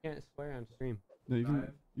 Can't swear on stream. No, you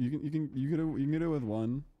can get it with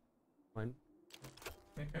one. One.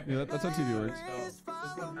 Yeah, that's how TV works. So, this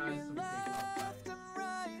one has some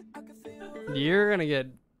K-pop You're gonna get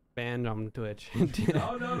banned on Twitch. No.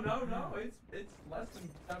 It's less than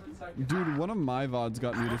 7 seconds. Dude, one of my VODs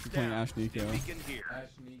got muted for playing Ash Nico. Begin here. Ash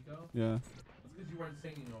Nico? Yeah. It's because you weren't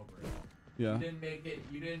singing over it. Yeah. You didn't make it.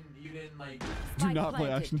 You didn't like. Do not play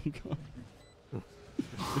Ash Nico. If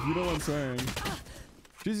you don't want swearing.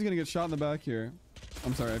 She's gonna get shot in the back here.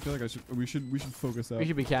 I'm sorry. I feel like we should focus up. We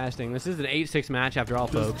should be casting. This is an 8-6 match after all,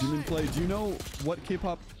 Does folks. Jimin play? Do you know what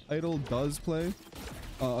K-pop idol does play?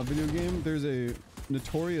 A video game. There's a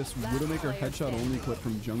notorious Widowmaker headshot only clip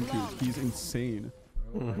from Jungkook. He's insane.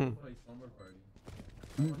 Play Slumber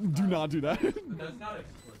Party. Do not do that. That's not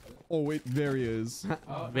explicit. Oh wait, there he is.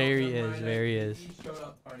 Oh, There he never is, mind, there he I is. think He showed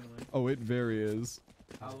up finally. Oh wait, there he is.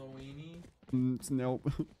 Halloweeny.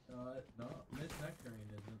 Nope. No, Miss Nectarine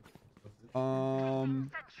isn't.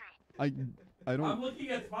 I don't. I'm looking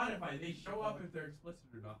at Spotify. They show up if they're explicit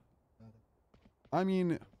or not. I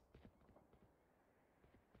mean,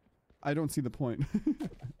 I don't see the point.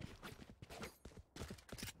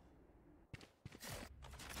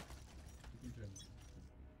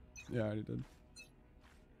 Yeah, I already did.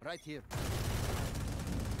 Right here.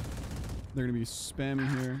 They're gonna be spamming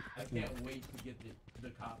here. I can't wait to get the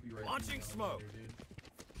copyright. Launching email smoke. later, dude.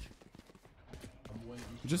 I'm waiting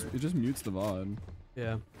It just mutes the VOD.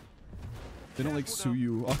 Yeah. They don't like sue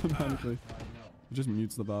you automatically. I know. It just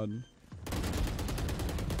mutes the VOD.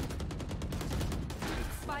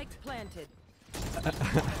 Spike planted.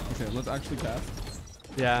 Okay, let's actually cast.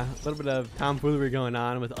 Yeah, a little bit of tomfoolery going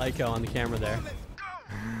on with Aiko on the camera there.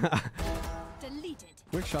 Deleted.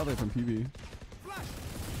 Quick shot there from PB.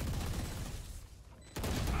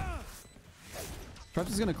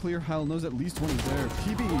 Traps is gonna clear. Hal knows at least one is there.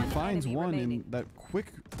 PB finds enemy one in remaining. that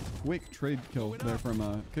quick trade kill there from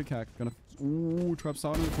KitKat. Gonna ooh, Traps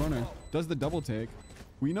saw it in the corner. Does the double take.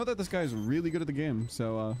 We know that this guy is really good at the game,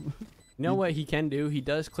 so You know what he can do? He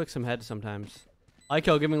does click some heads sometimes.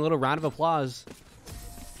 Aiko giving a little round of applause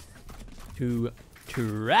to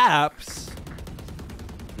Traps.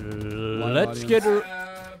 Let's get her.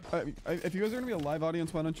 if you guys are gonna be a live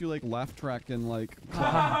audience, why don't you like laugh track and like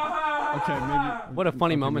clap? Okay, maybe. What a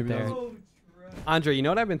funny okay, moment maybe there. that was- Andre, you know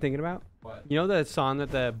what I've been thinking about? What? You know the song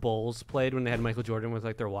that the Bulls played when they had Michael Jordan was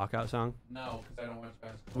like their walkout song? No, because I don't watch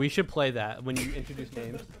basketball. We should play that when you introduce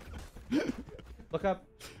names. Look up.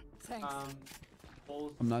 Thanks.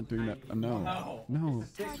 Bulls. I'm not doing that. No. No.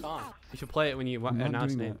 Sick song. You should play it when you I'm not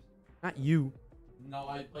announce doing names. Not you. No,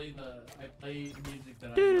 I play music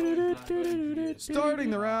that I know is not going to be Starting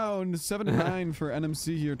the round, 7-9 for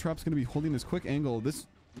NMC here. Trap's gonna be holding this quick angle. This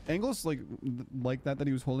angles like that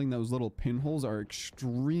he was holding, those little pinholes are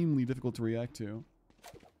extremely difficult to react to.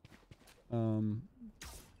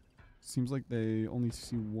 Seems like they only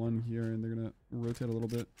see one here, and they're gonna rotate a little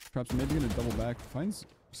bit. Trap's maybe gonna double back, finds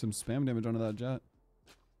some spam damage onto that jet.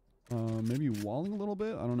 Maybe walling a little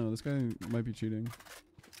bit. I don't know. This guy might be cheating.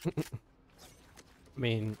 I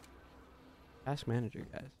mean, ask manager,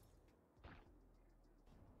 guys.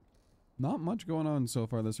 Not much going on so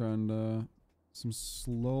far this round. Some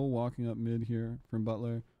slow walking up mid here from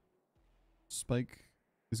Butler. Spike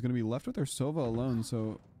is going to be left with their Sova alone,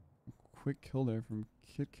 so quick kill there from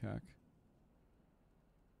KitKak.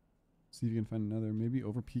 See if you can find another. Maybe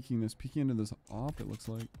over peeking into this op, it looks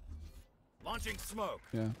like. Launching smoke.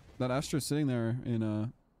 Yeah, that Astra's sitting there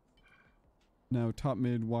in now top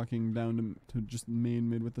mid, walking down to just main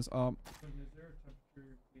mid with this op.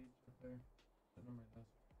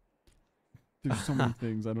 There's so many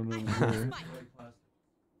things, I don't know where.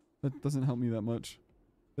 That doesn't help me that much.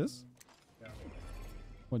 This?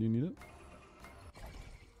 What, do you need it?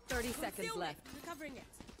 30 seconds left. Recovering it.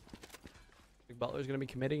 Big Butler's gonna be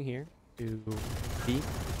committing here to B.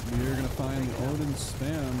 We're gonna find the Odin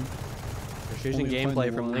spam. They're choosing Only find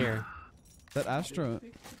gameplay from one. Lear. That Astra.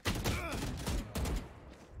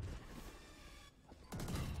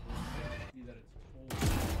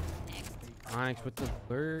 Onyx with the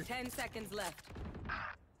bird. 10 seconds left.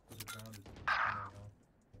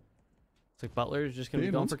 It's like Butler's just gonna Dave,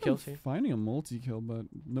 be going once for again kills here. Finding a multi-kill, but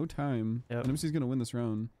no time. Yep. NMC's gonna win this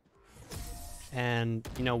round. And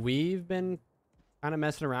you know we've been kind of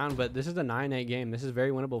messing around, but this is a 9-8 game. This is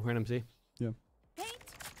very winnable for NMC. Paint.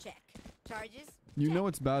 Check. Charges. You know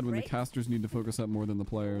it's bad when the Break. casters need to focus up more than the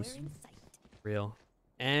players. We're in sight. Real.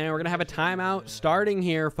 And we're gonna have a timeout starting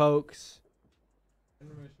here, folks.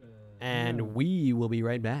 And we will be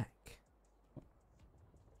right back.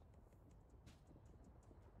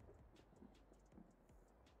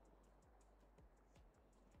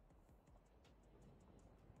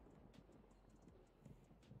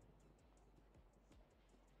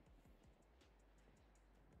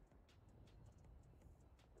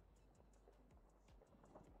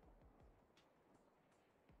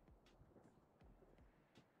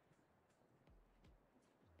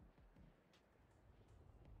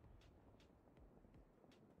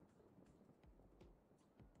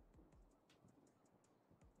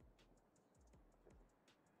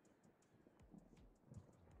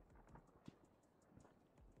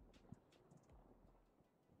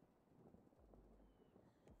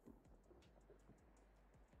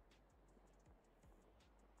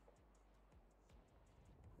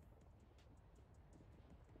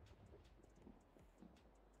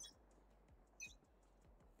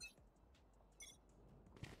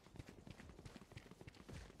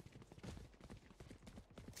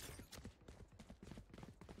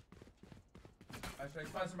 Hashtag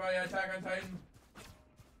sponsored by Attack on Titan.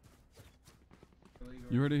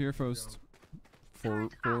 You heard it here first. For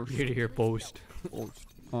Here to hear post.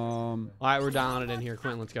 All right, we're dialing it in here.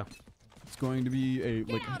 Quentin, let's go. it's going to be a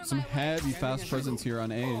some heavy fast presence here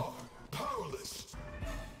on A.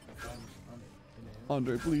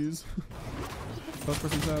 Andre, please. Fast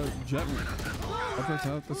presence out. Jet. Object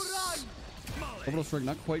out. This orbital strike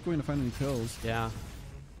not quite going to find any kills. Yeah.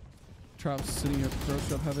 Traps sitting here. Throw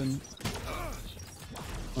shove heaven.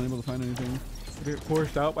 Unable to find anything. Get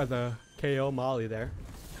forced out by the KO Molly there.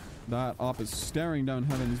 That op is staring down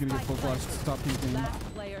heaven. He's gonna get full flash. Stop peeking. Last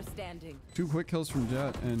player standing. 2 quick kills from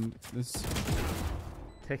Jet, and this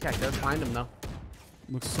KitKat does find him though.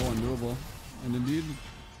 looks so undoable. And indeed,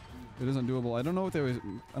 it is undoable. I don't know what they was.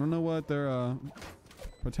 I don't know what their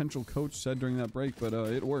potential coach said during that break, but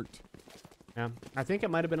it worked. Yeah. I think it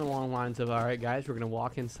might have been along the lines of, all right, guys, we're gonna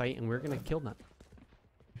walk in sight and we're gonna kill them.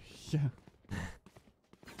 Yeah.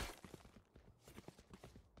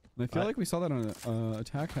 And I feel like we saw that on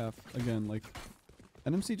attack half again. Like,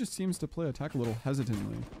 NMC just seems to play attack a little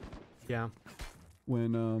hesitantly. Yeah.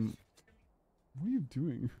 When what are you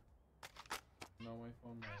doing? No, my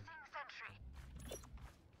phone.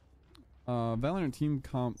 Valorant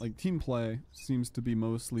team play seems to be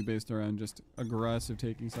mostly based around just aggressive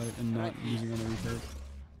taking site and not using on every turret.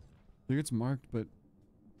 I think it's marked, but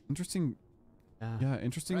interesting Yeah,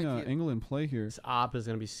 interesting Right here. angle in play here. This op is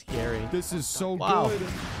gonna be scary. This is so Wow. good.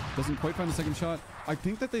 Doesn't quite find a second shot. I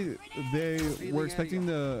think that they were expecting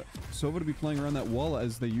the Sova to be playing around that wall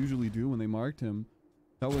as they usually do when they marked him.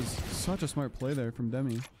 That was such a smart play there from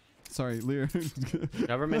Demi. Sorry, Lear.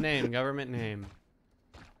 Government name. Government name.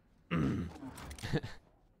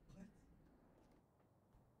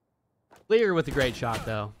 Lear with a great shot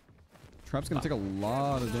though. Trap's gonna take a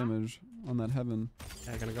lot of damage on that heaven.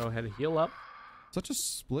 Yeah, gonna go ahead and heal up. Such a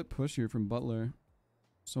split push here from Butler.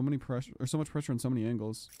 So many pressure, or so much pressure on so many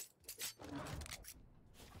angles.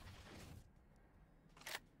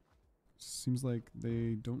 Seems like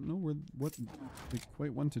they don't know what they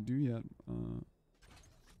quite want to do yet.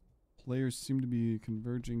 Players seem to be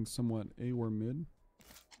converging somewhat A or mid.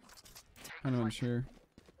 Kind of unsure.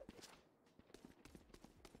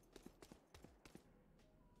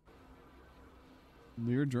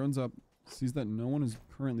 Lear drones up, sees that no one is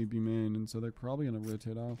currently B main, and so they're probably gonna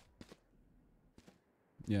rotate off.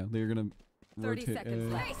 Yeah, they're gonna 30 rotate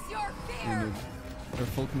seconds A. left. Face your fear. And their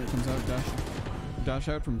full commit comes out, dash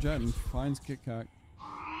out from Jet and finds KitKat.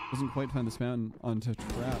 Doesn't quite find the span onto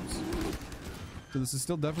Traps. So this is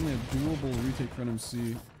still definitely a doable retake for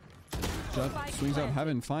NMC. Jet swings out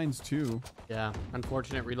heaven, finds 2. Yeah,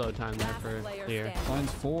 unfortunate reload time there Last for player Lear. standing.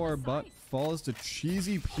 Finds 4, but falls to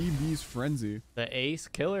cheesy PB's Frenzy. The ace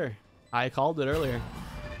killer. I called it earlier.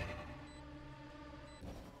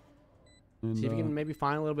 And, See if we can maybe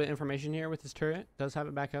find a little bit of information here with this turret. Does have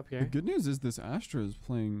it back up the here. good news is this Astra is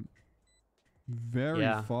playing very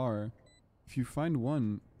Yeah. far. If you find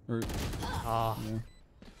one, or Oh, yeah.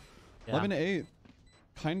 yeah. 11 to 8,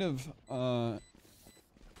 kind of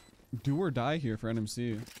do or die here for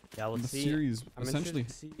NMC. Yeah, let's The see. series I'm essentially.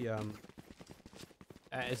 interested to see.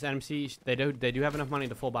 It's NMC. They do have enough money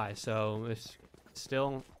to full buy, so it's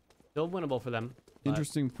still winnable for them. But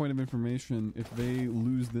Interesting point of information. If they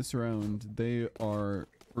lose this round, they are,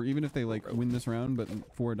 or even if they like win this round but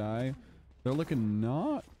 4 die, they're looking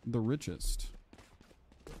not the richest.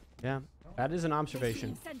 yeah, that is an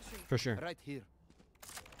observation Sentry. for sure. Right here.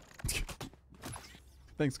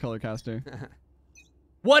 Thanks, Colorcaster.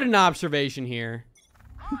 What an observation here.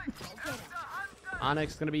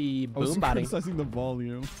 Onyx gonna be I was boom body. criticizing the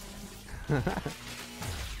volume.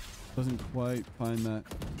 Doesn't quite find that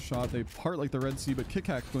shot. They part like the Red Sea, but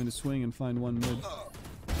KitKat's going to swing and find one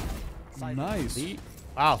mid. Nice.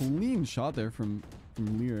 Wow, Clean shot there from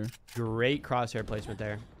Lear. great crosshair placement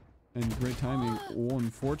there. And great timing. Oh,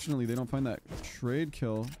 unfortunately, they don't find that trade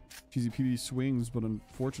kill. Cheesy PB swings, but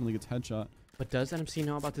unfortunately gets headshot. But does NMC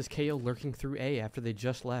know about this KO lurking through A after they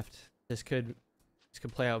just left? This could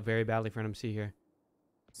play out very badly for NMC here.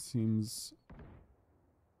 Seems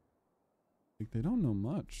like they don't know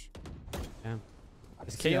much. Yeah.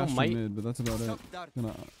 This See KO Astra might. mid, but that's about it. Shock dart.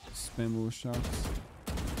 Gonna spam with shots.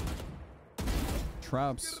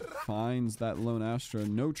 Traps finds that lone Astra.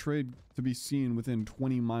 No trade to be seen within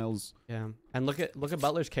 20 miles. Yeah. And look at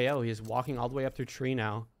Butler's KO. He's walking all the way up through tree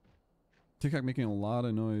now. KitKat making a lot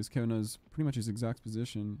of noise. Kevin knows pretty much his exact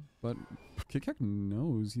position, but KitKat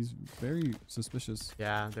knows. He's very suspicious.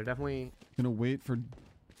 Yeah, they're definitely. Gonna wait for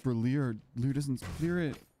Lear. Lear doesn't clear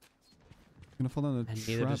it. Gonna fall down the And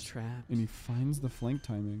neither does trap, Trap. and he finds the flank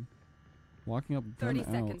timing. Walking up, gun 30 out.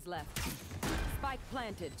 seconds left. Spike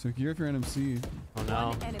planted. So here, if you're NMC, Oh no,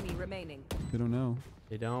 One enemy remaining. they don't know.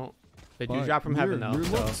 they don't. They do But drop from heaven Lear though.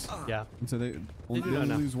 looks. So yeah. And so they do only not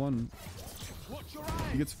know. lose one.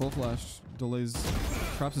 He gets full flash, delays,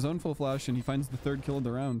 traps his own full flash, and he finds the 3rd kill of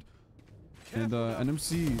the round. And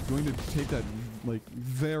NMC going to take that like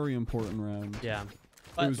very important round. Yeah.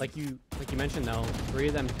 But was- like you mentioned though, 3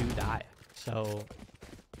 of them do die. So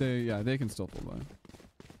They can still pull by.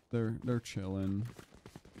 They're chilling.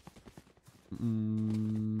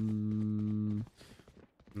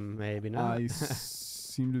 maybe not. I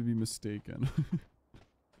seem to be mistaken.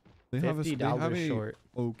 they have $50 a short.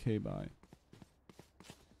 okay buy.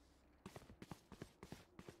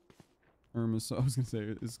 So I was gonna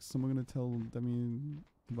say, is someone gonna tell Demi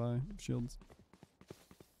to buy shields?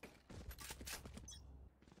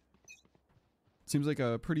 Seems like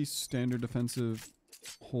a pretty standard defensive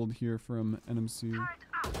hold here from NMC.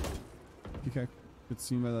 PK gets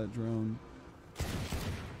seen by that drone.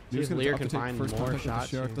 See if Lear can find more contact with the shots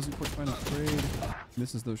Sheriff. here. Doesn't quite find a trade.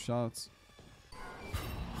 Misses those shots.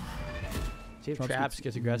 See if Traps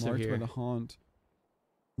gets aggressive marked here. by the haunt.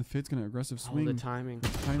 The Fate's gonna aggressive Oh, swing. the timing. The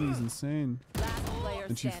timing is insane. Last player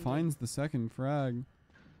And she standing. finds the 2nd frag.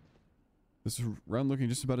 This round looking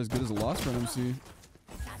just about as good as a loss for NMC.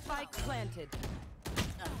 Spike planted.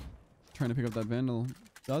 Trying to pick up that Vandal.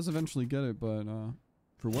 Does eventually get it, but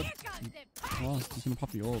for what lost, he's gonna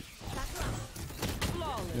pop the ult.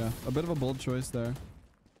 Yeah, a bit of a bold choice there.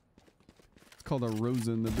 It's called a rose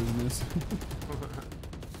in the business.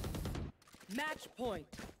 Match point.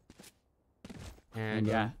 And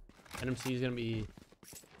yeah, NMC is going to be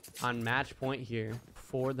on match point here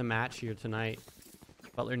for the match here tonight.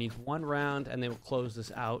 Butler needs 1 round and they will close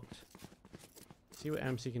this out. See what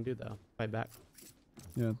NMC can do though. Fight back.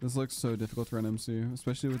 Yeah, this looks so difficult for NMC,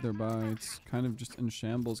 especially with their buy. It's kind of just in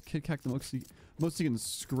shambles. Kid Cack, the most he can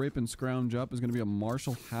scrape and scrounge up is going to be a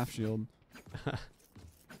Marshall half shield.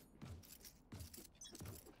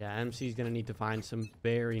 Yeah, NMC is going to need to find some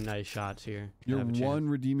very nice shots here. Your one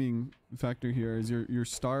redeeming factor here is your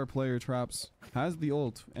star player Traps has the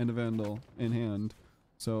ult and a Vandal in hand.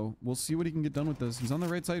 So we'll see what he can get done with this. He's on the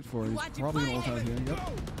right side for it. He's probably going to ult out here.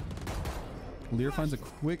 Yep. Lear finds a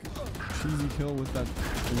quick cheesy kill with that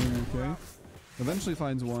balloon, okay? Eventually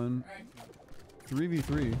finds one.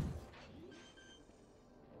 3v3.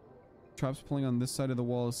 Traps pulling on this side of the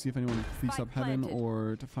wall to see if anyone peeks up heaven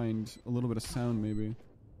or to find a little bit of sound maybe.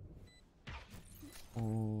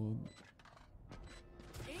 Oh.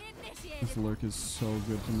 This lurk is so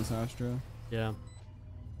good from this Astra. Yeah.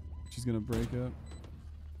 She's gonna break it.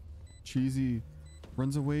 Cheesy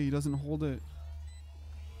runs away, he doesn't hold it.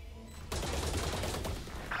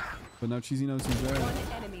 But now Cheesy knows he's there.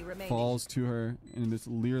 Falls to her, and it's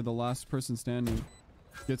Lear, the last person standing.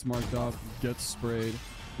 Gets marked off, gets sprayed.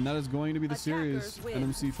 And that is going to be the series.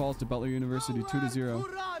 NMC falls to Butler University 2-0.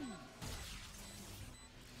 A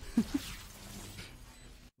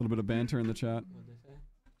little bit of banter in the chat. What'd they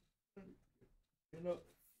say?